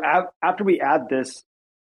after we add this,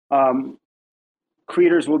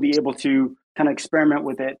 creators will be able to kind of experiment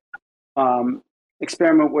with it,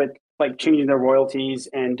 experiment with like changing their royalties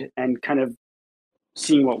and kind of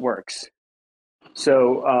seeing what works.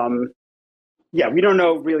 So yeah, we don't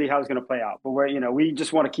know really how it's going to play out, but we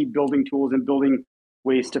just want to keep building tools and building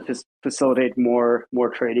ways to facilitate more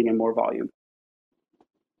trading and more volume.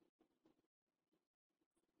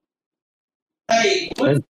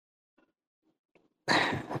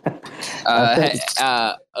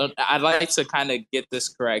 I'd like to kind of get this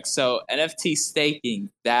correct. So NFT staking,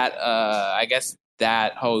 that I guess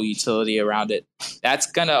that whole utility around it, that's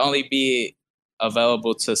gonna only be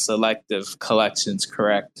available to selective collections,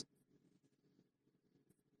 correct?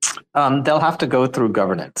 They'll have to go through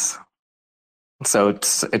governance. So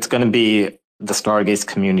it's going to be the Stargaze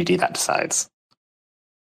community that decides.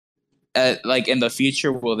 Like in the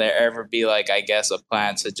future, will there ever be like, I guess, a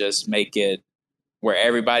plan to just make it where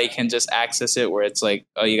everybody can just access it, where it's like,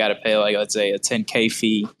 oh, you got to pay like, let's say, a 10K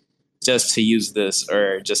fee just to use this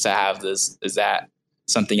or just to have this? Is that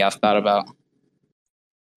something y'all thought about?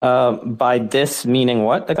 By this meaning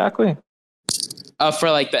what exactly? For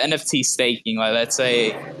like the NFT staking, like let's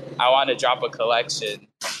say I want to drop a collection,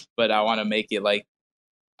 but I want to make it like.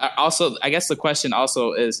 Also, I guess the question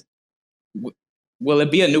also is, will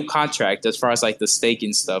it be a new contract as far as like the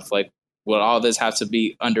staking stuff? Like, will all this have to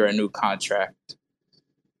be under a new contract?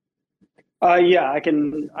 Yeah, I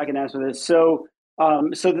can answer this. So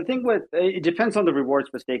the thing with it depends on the rewards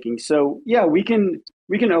for staking. So yeah, we can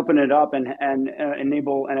open it up and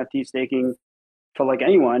enable NFT staking for like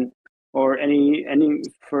anyone or any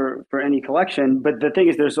for any collection. But the thing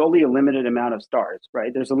is, there's only a limited amount of stars,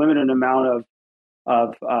 right? There's a limited amount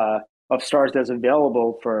of stars that's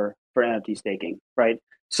available for NFT staking, right?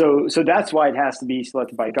 So that's why it has to be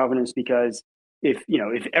selected by governance, because if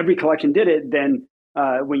every collection did it, then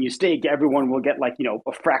when you stake, everyone will get like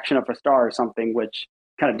a fraction of a star or something, which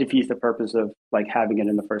kind of defeats the purpose of like having it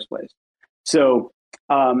in the first place. So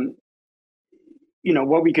what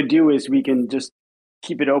we could do is we can just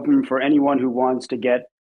keep it open for anyone who wants to get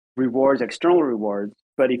rewards, external rewards.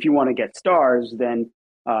 But if you want to get stars, then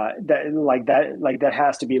that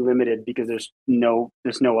has to be limited, because there's no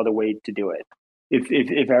other way to do it.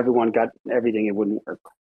 If everyone got everything, it wouldn't work.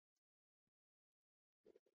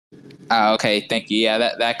 Okay, thank you.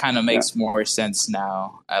 Yeah, that kind of makes more sense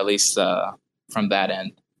now, at least from that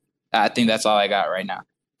end. I think that's all I got right now.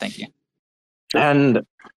 Thank you. And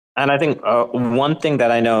I think one thing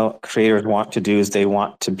that I know creators want to do is they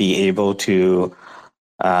want to be able to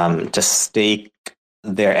stake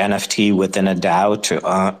their NFT within a DAO to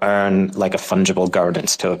earn like a fungible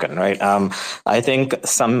governance token, right? I think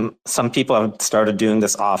some people have started doing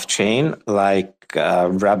this off chain, like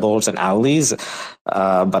Rebels and Owlies,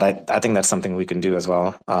 but I think that's something we can do as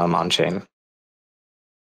well on chain.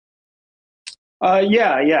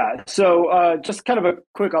 Yeah. So just kind of a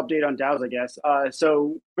quick update on DAOs, I guess.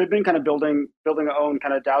 So we've been kind of building our own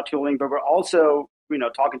kind of DAO tooling, but we're also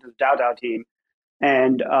talking to the DAO team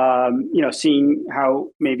and seeing how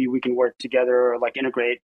maybe we can work together or like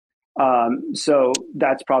integrate. So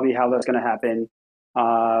that's probably how that's going to happen.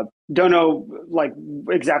 Don't know like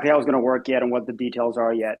exactly how it's going to work yet and what the details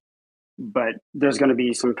are yet, but there's going to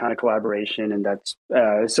be some kind of collaboration, and that's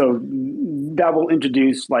so that will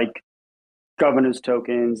introduce like governance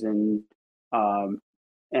tokens and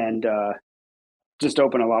just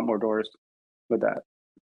open a lot more doors with that.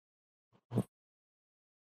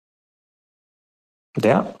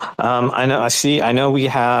 Yeah, I know. I see. I know we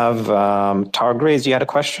have Targraze. You had a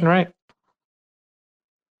question, right?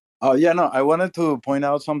 Oh yeah, no. I wanted to point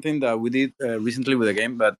out something that we did recently with a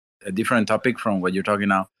game, but a different topic from what you're talking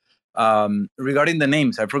now. Regarding the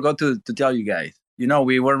names, I forgot to tell you guys. You know,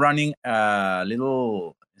 we were running a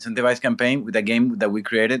little incentivized campaign with a game that we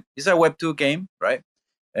created. It's a Web2 game, right?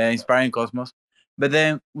 Inspiring Cosmos. But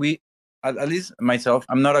then we, at least myself,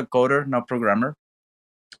 I'm not a coder, not programmer,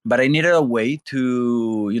 but I needed a way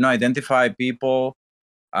to, identify people,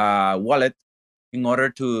 wallet, in order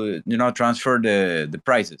to, transfer the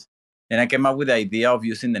prices. And I came up with the idea of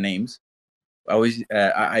using the names.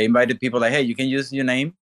 I invited people like, hey, you can use your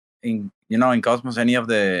name in Cosmos, any of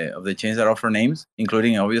the chains that offer names,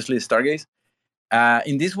 including obviously Stargaze.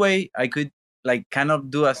 In this way, I could like kind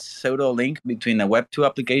of do a pseudo link between a Web2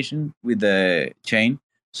 application with the chain.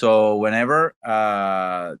 So whenever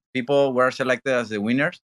people were selected as the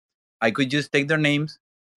winners, I could just take their names,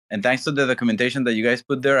 and thanks to the documentation that you guys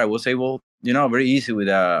put there, I was able, very easy with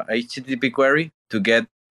a HTTP query to get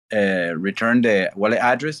return the wallet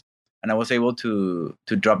address, and I was able to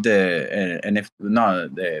drop the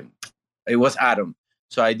it was Atom.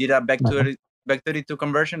 So I did a back32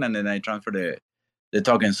 conversion, and then I transferred the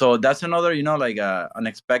token. So that's another, like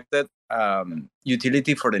unexpected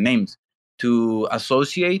utility for the names to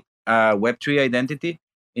associate a Web3 identity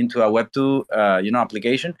into a Web2,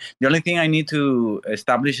 application. The only thing I need to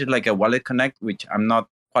establish is like a wallet connect, which I'm not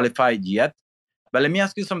qualified yet. But let me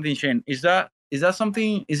ask you something, Shane. Is that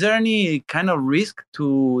something? Is there any kind of risk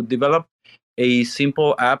to develop a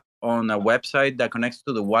simple app on a website that connects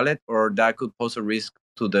to the wallet, or that could pose a risk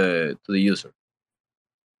to the user?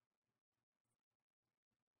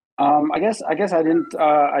 I guess I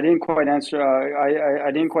didn't quite answer. I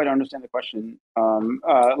didn't quite understand the question.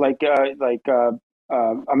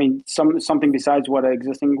 I mean, something besides what an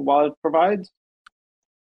existing wallet provides.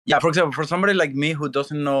 Yeah, for example, for somebody like me who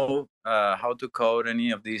doesn't know how to code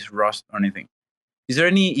any of these Rust or anything, is there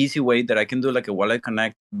any easy way that I can do like a wallet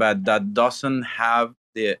connect, but that doesn't have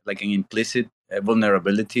the like an implicit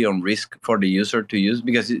vulnerability or risk for the user to use?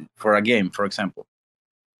 Because for a game, for example.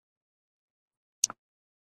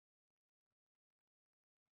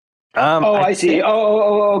 I see.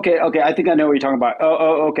 Okay. I think I know what you're talking about.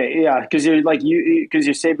 Okay, yeah, because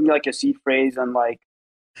you're saving like a seed phrase on like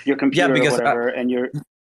your computer or whatever, and you're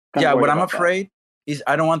what I'm afraid is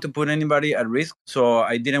I don't want to put anybody at risk, so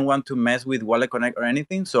I didn't want to mess with Wallet Connect or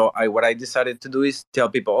anything. So what I decided to do is tell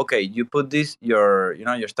people, okay, you put this your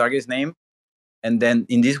Stargaze name, and then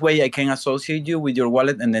in this way I can associate you with your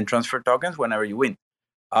wallet and then transfer tokens whenever you win.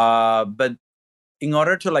 But in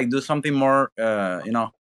order to like do something more,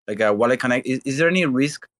 like a Wallet Connect, is there any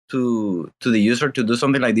risk to the user to do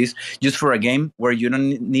something like this just for a game where you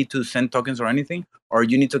don't need to send tokens or anything, or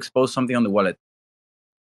you need to expose something on the wallet?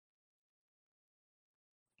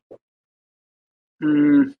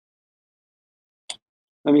 Let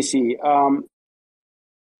me see. Ruan,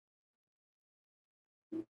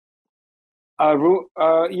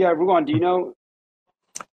 do you know?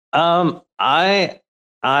 I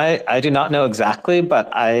do not know exactly,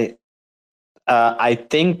 but I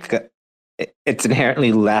think it's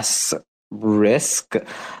inherently less risk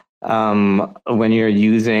when you're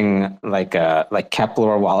using like Kepler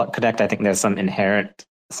or Wallet Connect. I think there's some inherent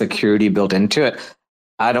security built into it.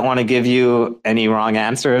 I don't want to give you any wrong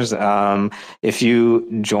answers. If you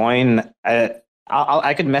join,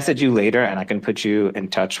 I could message you later, and I can put you in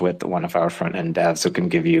touch with one of our front end devs who can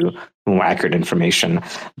give you more accurate information.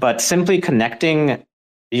 But simply connecting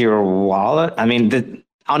your wallet, I mean,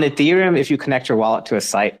 on Ethereum, if you connect your wallet to a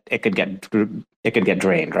site, it could get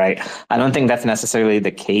drained, right? I don't think that's necessarily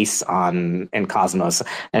the case in Cosmos,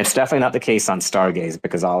 and it's definitely not the case on Stargaze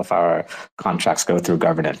because all of our contracts go through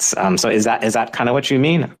governance. So is that kind of what you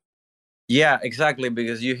mean? Yeah, exactly.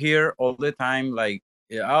 Because you hear all the time like,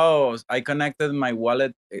 oh, I connected my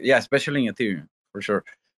wallet. Yeah, especially in Ethereum for sure.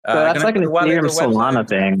 So that's like an Ethereum Solana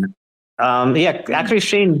thing. Actually,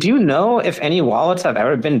 Shane, do you know if any wallets have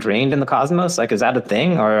ever been drained in the Cosmos? Like, is that a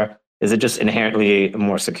thing, or is it just inherently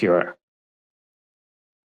more secure?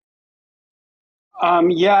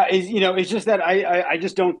 It's just that I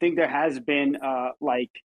just don't think there has been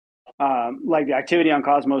like the activity on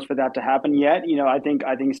Cosmos for that to happen yet. I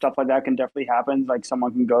think stuff like that can definitely happen. Like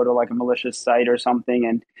someone can go to like a malicious site or something,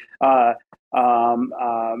 and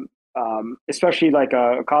especially like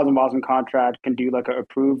a Cosmos contract can do like a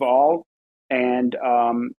approve all, and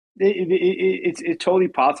it's totally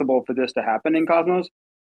possible for this to happen in Cosmos.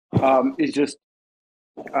 is just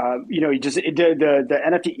the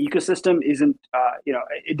NFT ecosystem isn't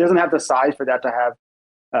it doesn't have the size for that to have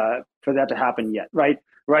for that to happen yet, right?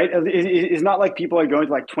 It's not like people are going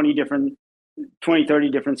to like 20, 30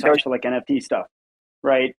 different sites for like NFT stuff,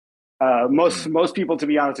 right? Most people, to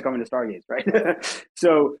be honest, are coming to Stargaze, right?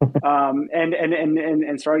 So and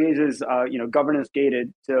Stargaze is governance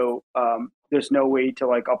gated, so there's no way to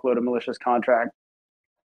like upload a malicious contract,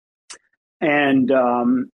 and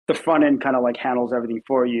the front end kind of like handles everything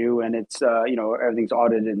for you, and it's everything's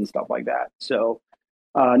audited and stuff like that. So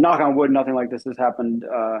knock on wood, nothing like this has happened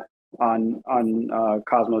on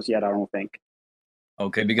Cosmos yet, I don't think.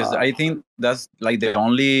 Okay, because I think that's like the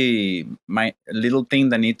only my little thing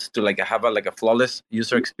that needs to like have a flawless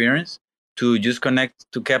user experience to just connect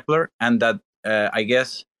to Kepler, and that I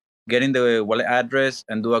guess getting the wallet address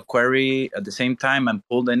and do a query at the same time and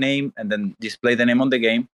pull the name and then display the name on the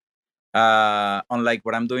game. Unlike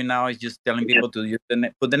what I'm doing now is just telling people to use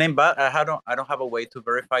put the name, but I don't have a way to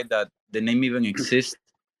verify that the name even exists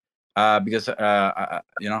because I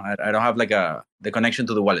don't have like the connection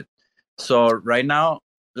to the wallet. So right now,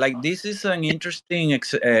 like this is an interesting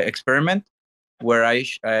experiment where I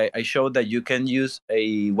showed that you can use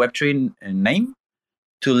a Web3 name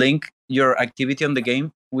to link your activity on the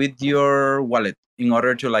game with your wallet in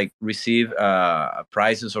order to like receive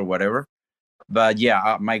prizes or whatever. But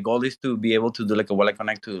yeah, my goal is to be able to do like a wallet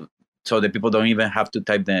connect to so that people don't even have to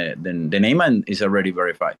type the name and it's already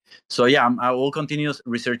verified. So yeah, I will continue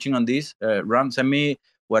researching on this. Ram, send me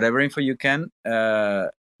whatever info you can.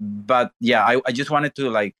 But yeah, I just wanted to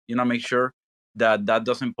like make sure that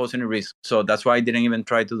doesn't pose any risk. So that's why I didn't even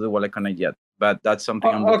try to do wallet connect yet. But that's something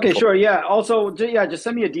I'm looking okay, for. sure, yeah. Also, just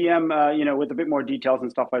send me a DM, with a bit more details and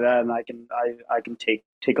stuff like that, and I can take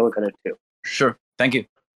a look at it too. Sure, thank you.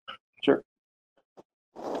 Sure.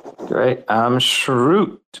 Great.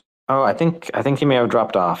 Shroot. Oh, I think he may have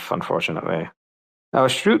dropped off, unfortunately. Oh,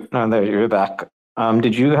 Shroot. No, there you're back.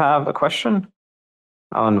 Did you have a question?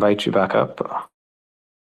 I'll invite you back up.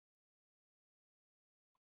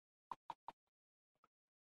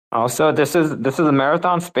 Also, this is a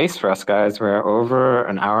marathon space for us, guys. We're over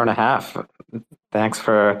an hour and a half. Thanks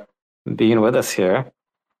for being with us here.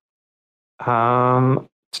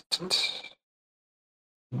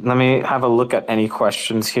 Let me have a look at any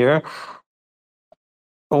questions here.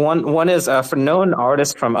 One is for known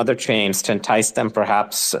artists from other chains to entice them.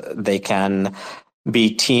 Perhaps they can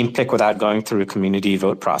be team pick without going through a community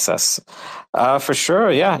vote process. For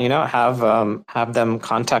sure, yeah. Have them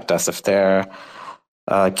contact us if they're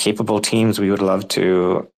capable teams. We would love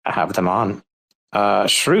to have them on.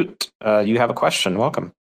 Shroot, you have a question.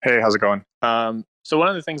 Welcome. Hey, how's it going? So one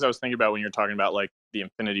of the things I was thinking about when you're talking about like the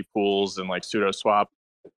infinity pools and like pseudo swap,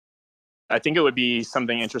 I think it would be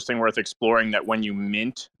something interesting worth exploring that when you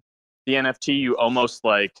mint the NFT, you almost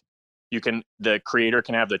like the creator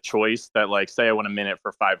can have the choice that like, say I want to mint it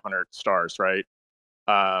for 500 stars, right?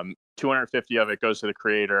 250 of it goes to the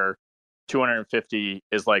creator. 250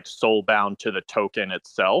 is like soul bound to the token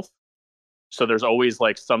itself. So there's always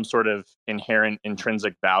like some sort of inherent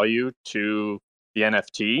intrinsic value to the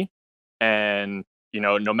NFT. And,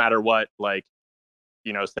 no matter what, like,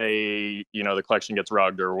 say, the collection gets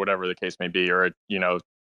rugged or whatever the case may be, or,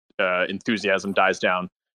 enthusiasm dies down,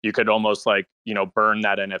 you could almost like, burn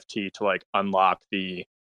that NFT to like unlock the,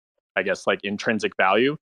 I guess, like intrinsic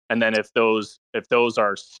value. And then if those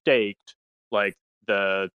are staked, like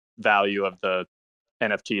the value of the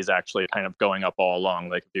NFT is actually kind of going up all along.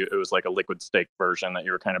 Like it was like a liquid stake version that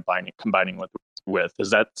you were kind of combining with.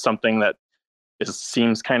 Is that something that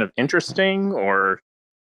seems kind of interesting, or?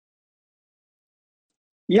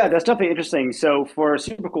 Yeah, that's definitely interesting. So for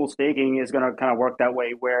super cool, staking is going to kind of work that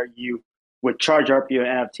way, where you would charge up your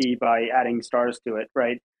NFT by adding stars to it,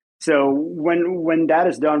 right? So when that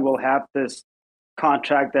is done, we'll have this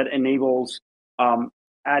contract that enables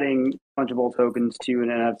adding fungible tokens to an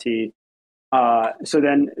NFT. So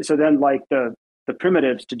then like the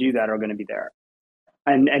primitives to do that are going to be there,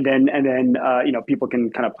 and then people can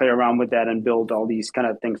kind of play around with that and build all these kind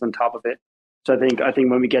of things on top of it. So I think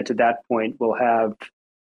when we get to that point, we'll have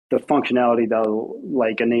the functionality that'll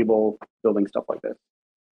like enable building stuff like this,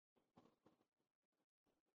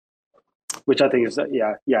 which I think is I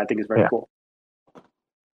think is very cool.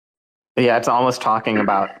 Yeah, it's almost talking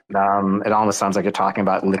about. It almost sounds like you're talking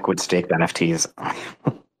about liquid staked NFTs.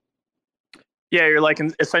 Yeah, you're like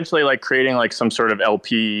essentially like creating like some sort of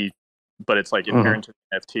LP, but it's like inherent to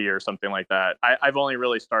NFT or something like that. I've only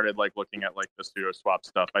really started like looking at like the pseudo swap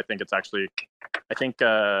stuff. I think it's actually, I think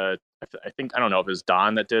I don't know if it was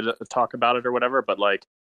Don that did a talk about it or whatever, but like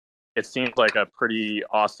it seems like a pretty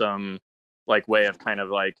awesome like way of kind of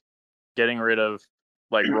like getting rid of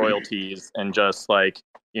like royalties and just like,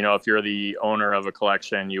 you know, if you're the owner of a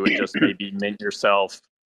collection, you would just maybe mint yourself,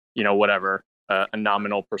 you know, whatever, a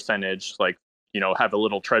nominal percentage, like, you know, have a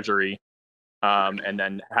little treasury, and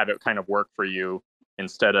then have it kind of work for you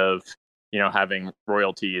instead of, you know, having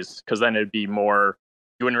royalties. Because then it'd be more,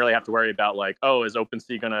 you wouldn't really have to worry about like, oh, is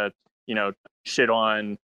OpenSea gonna, you know, shit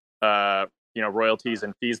on, you know, royalties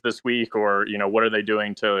and fees this week, or, you know, what are they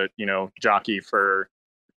doing to, you know, jockey for,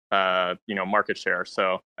 you know, market share.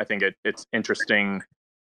 So I think it's interesting.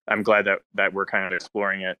 I'm glad that we're kind of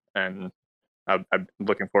exploring it, and I'm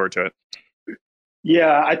looking forward to it.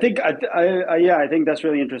 Yeah, I think I think that's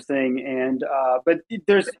really interesting. And but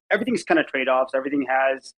there's everything's kind of trade-offs. Everything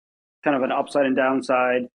has kind of an upside and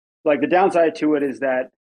downside. Like the downside to it is that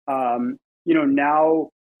you know, now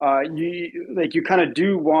you kind of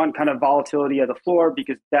do want kind of volatility at the floor,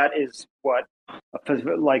 because that is what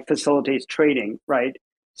like facilitates trading, right?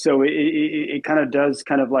 So it kind of does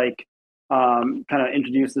kind of like kind of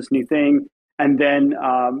introduce this new thing. And then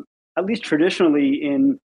at least traditionally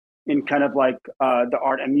in kind of like the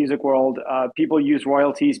art and music world, people use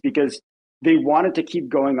royalties because they want it to keep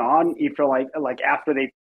going on if like after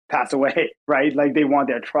they pass away, right? Like they want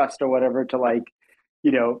their trust or whatever to like,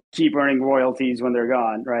 you know, keep earning royalties when they're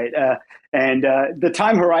gone, right? And the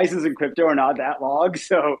time horizons in crypto are not that long,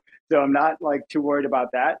 so I'm not like too worried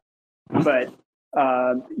about that. But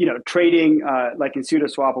you know, trading like in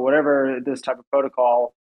SudoSwap or whatever, this type of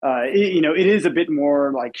protocol, you know, it is a bit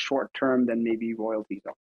more like short term than maybe royalties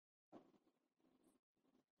are.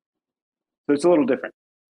 So it's a little different.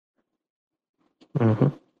 Mm-hmm.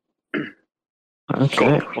 Okay.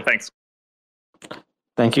 Cool. Well, thanks.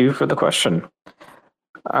 Thank you for the question.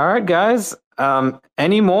 All right, guys.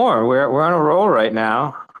 Any more? We're on a roll right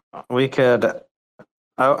now. We could.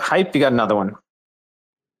 Oh, Hype, you got another one.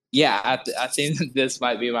 Yeah, I think this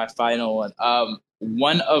might be my final one.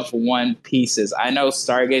 One of one pieces. I know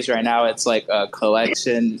Stargaze right now, it's like a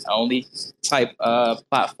collection only type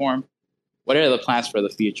platform. What are the plans for the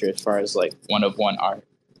future as far as like one of one art?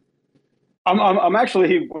 I'm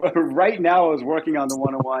actually right now I was working on the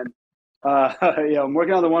 101. Yeah, I'm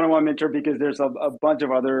working on the 101 Minter because there's a bunch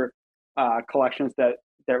of other collections that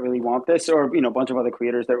really want this, or you know, a bunch of other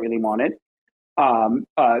creators that really want it.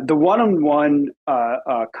 The 101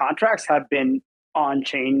 contracts have been on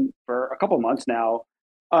chain for a couple months now.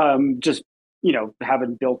 Just, you know,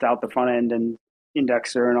 haven't built out the front end and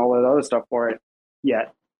indexer and all that other stuff for it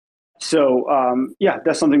yet. So yeah,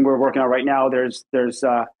 that's something we're working on right now. There's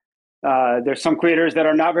some creators that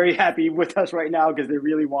are not very happy with us right now because they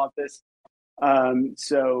really want this.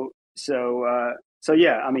 So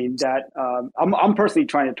yeah, I mean that I'm personally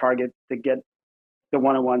trying to target to get the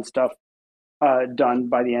 101 stuff done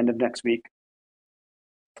by the end of next week.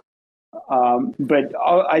 But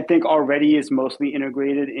I think already is mostly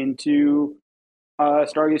integrated into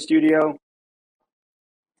Stargaze Studio.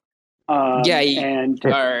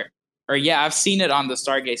 Yeah, I've seen it on the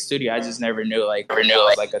Stargaze Studio. I just never knew it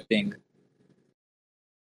was like a thing.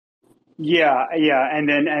 Yeah, and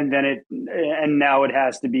now it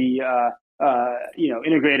has to be you know,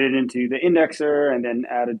 integrated into the indexer and then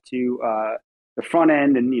added to the front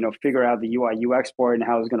end, and you know, figure out the UI UX for it and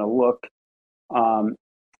how it's going to look,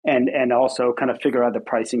 and also kind of figure out the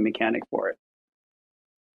pricing mechanic for it.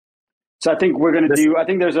 So I think we're going to do. I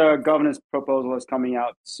think there's a governance proposal that's coming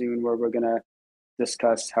out soon where we're going to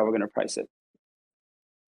discuss how we're going to price it.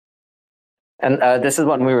 And this is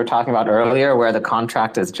what we were talking about earlier, where the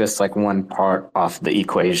contract is just like one part of the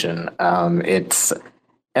equation. It's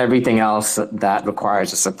everything else that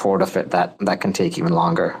requires the support of it that can take even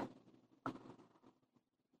longer.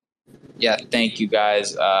 Yeah, thank you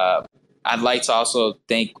guys. I'd like to also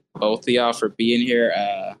thank both of y'all for being here.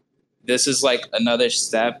 This is like another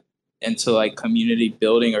step into like community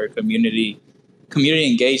building or community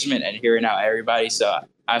engagement and hearing out everybody. So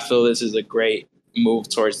I feel this is a great move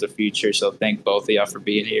towards the future. So thank both of y'all for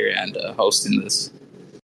being here and hosting this.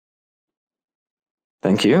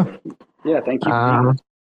 Thank you. Yeah, thank you. All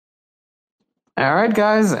right,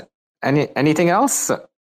 guys. Anything else? All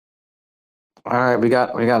right, we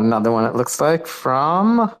got another one. It looks like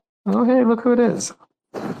from. Oh, hey, look who it is.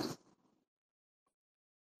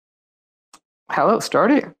 Hello,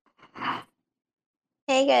 Stardy.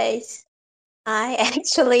 Hey guys, I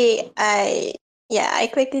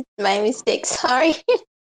clicked it by mistake. Sorry.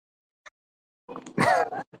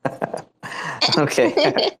 Okay.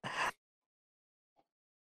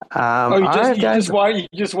 You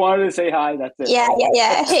just wanted to say hi. That's it.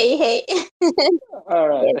 Yeah. Hey. All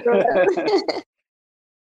right.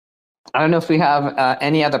 I don't know if we have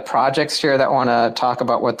any other projects here that want to talk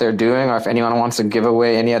about what they're doing, or if anyone wants to give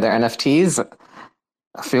away any other NFTs,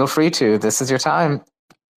 feel free to. This is your time.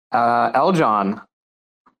 Eljon.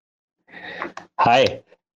 Hi.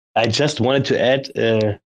 I just wanted to add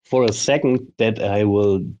for a second that I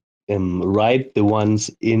will write the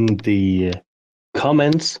ones in the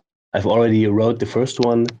comments. I've already wrote the first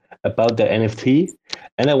one about the NFT,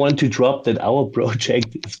 and I want to drop that our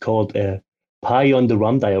project is called Pie on the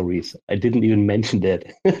Rum Diaries. I didn't even mention that.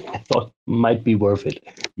 I thought it might be worth it.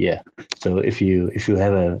 Yeah. So if you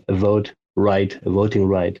have a voting right,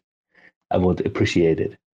 I would appreciate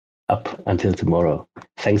it. Up until tomorrow.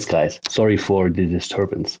 Thanks, guys. Sorry for the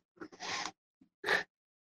disturbance.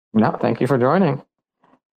 No, thank you for joining.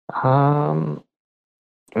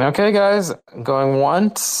 Okay, guys, going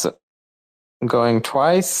once, going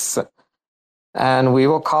twice, and we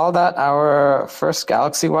will call that our first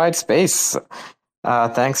galaxy-wide space.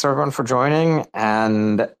 Thanks everyone for joining,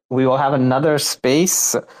 and we will have another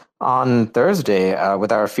space on Thursday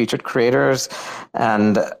with our featured creators,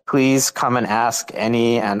 and please come and ask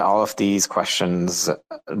any and all of these questions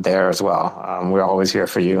there as well. We're always here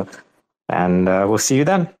for you, and we'll see you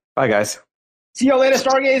then. Bye, guys. See you later,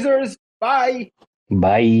 Stargazers. Bye.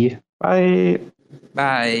 Bye. Bye.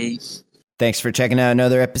 Bye. Thanks for checking out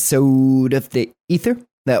another episode of The Ether.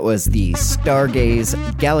 That was the Stargaze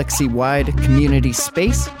Galaxy-Wide Community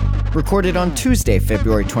Space, recorded on Tuesday,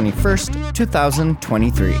 February 21st,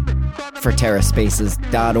 2023. For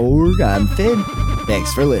TerraSpaces.org, I'm Fid.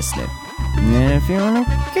 Thanks for listening. And if you want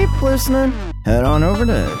to keep listening, head on over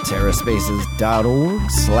to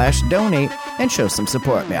TerraSpaces.org/donate and show some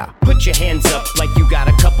support now. Put your hands up like you got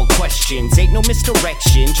a couple questions. Ain't no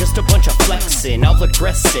misdirection, just a bunch of flexing. All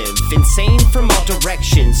aggressive, insane from all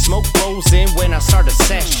directions. Smoke rolls in when I start a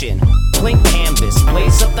session. Blank canvas,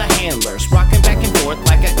 blaze up the handlers. Rocking back and forth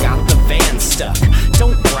like I got the van stuck.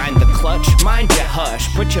 Don't grind the clutch, mind your hush.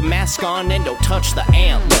 Put your mask on and don't touch the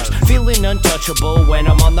antlers. Feeling untouchable when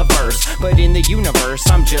I'm on the verse. But in the universe,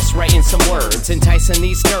 I'm just writing some words. Enticing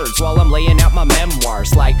these nerds while I'm laying out my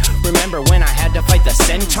memoirs. Like, remember when I had to fight the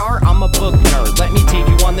centaur? I'm a book nerd, let me take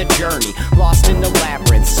you on the journey. Lost in the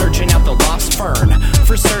labyrinth, searching out the lost fern.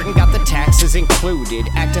 For certain, got the taxes included.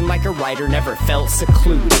 Acting like a writer, never felt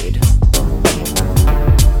secluded.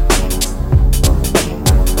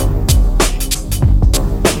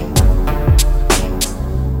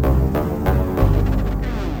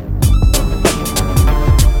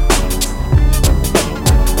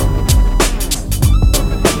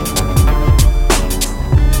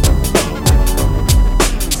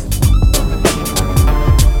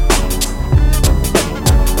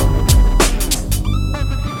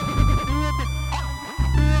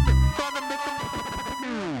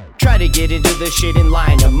 To get into the shit and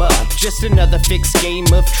line them up. Just another fixed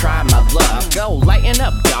game of try my luck. Go lighten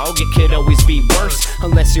up, dog, it could always be worse.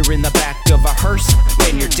 Unless you're in the back of a hearse,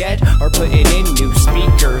 then you're dead or putting in new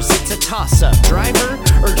speakers. It's a toss-up, driver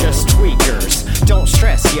or just tweakers. Don't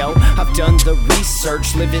stress, yo, I've done the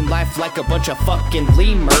research. Living life like a bunch of fucking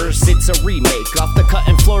lemurs. It's a remake, off the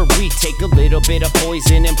cutting floor we take a little bit of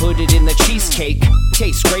poison and put it in the cheesecake.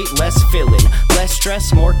 Tastes great, less filling, less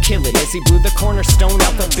stress, more killing. As he blew the cornerstone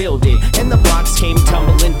out the building and the blocks came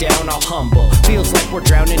tumbling down, all humble. Feels like we're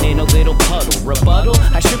drowning in a little puddle. Rebuttal,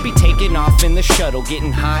 I should be taking off in the shuttle,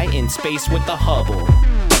 getting high in space with the Hubble.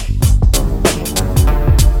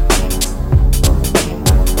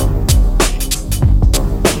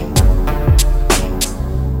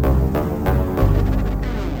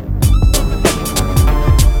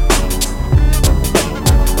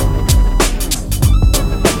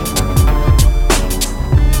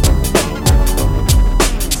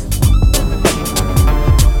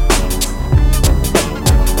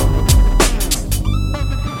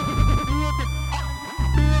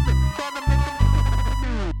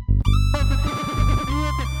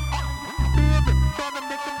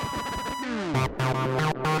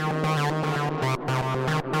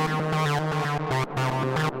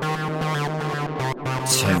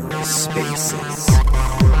 TerraSpaces.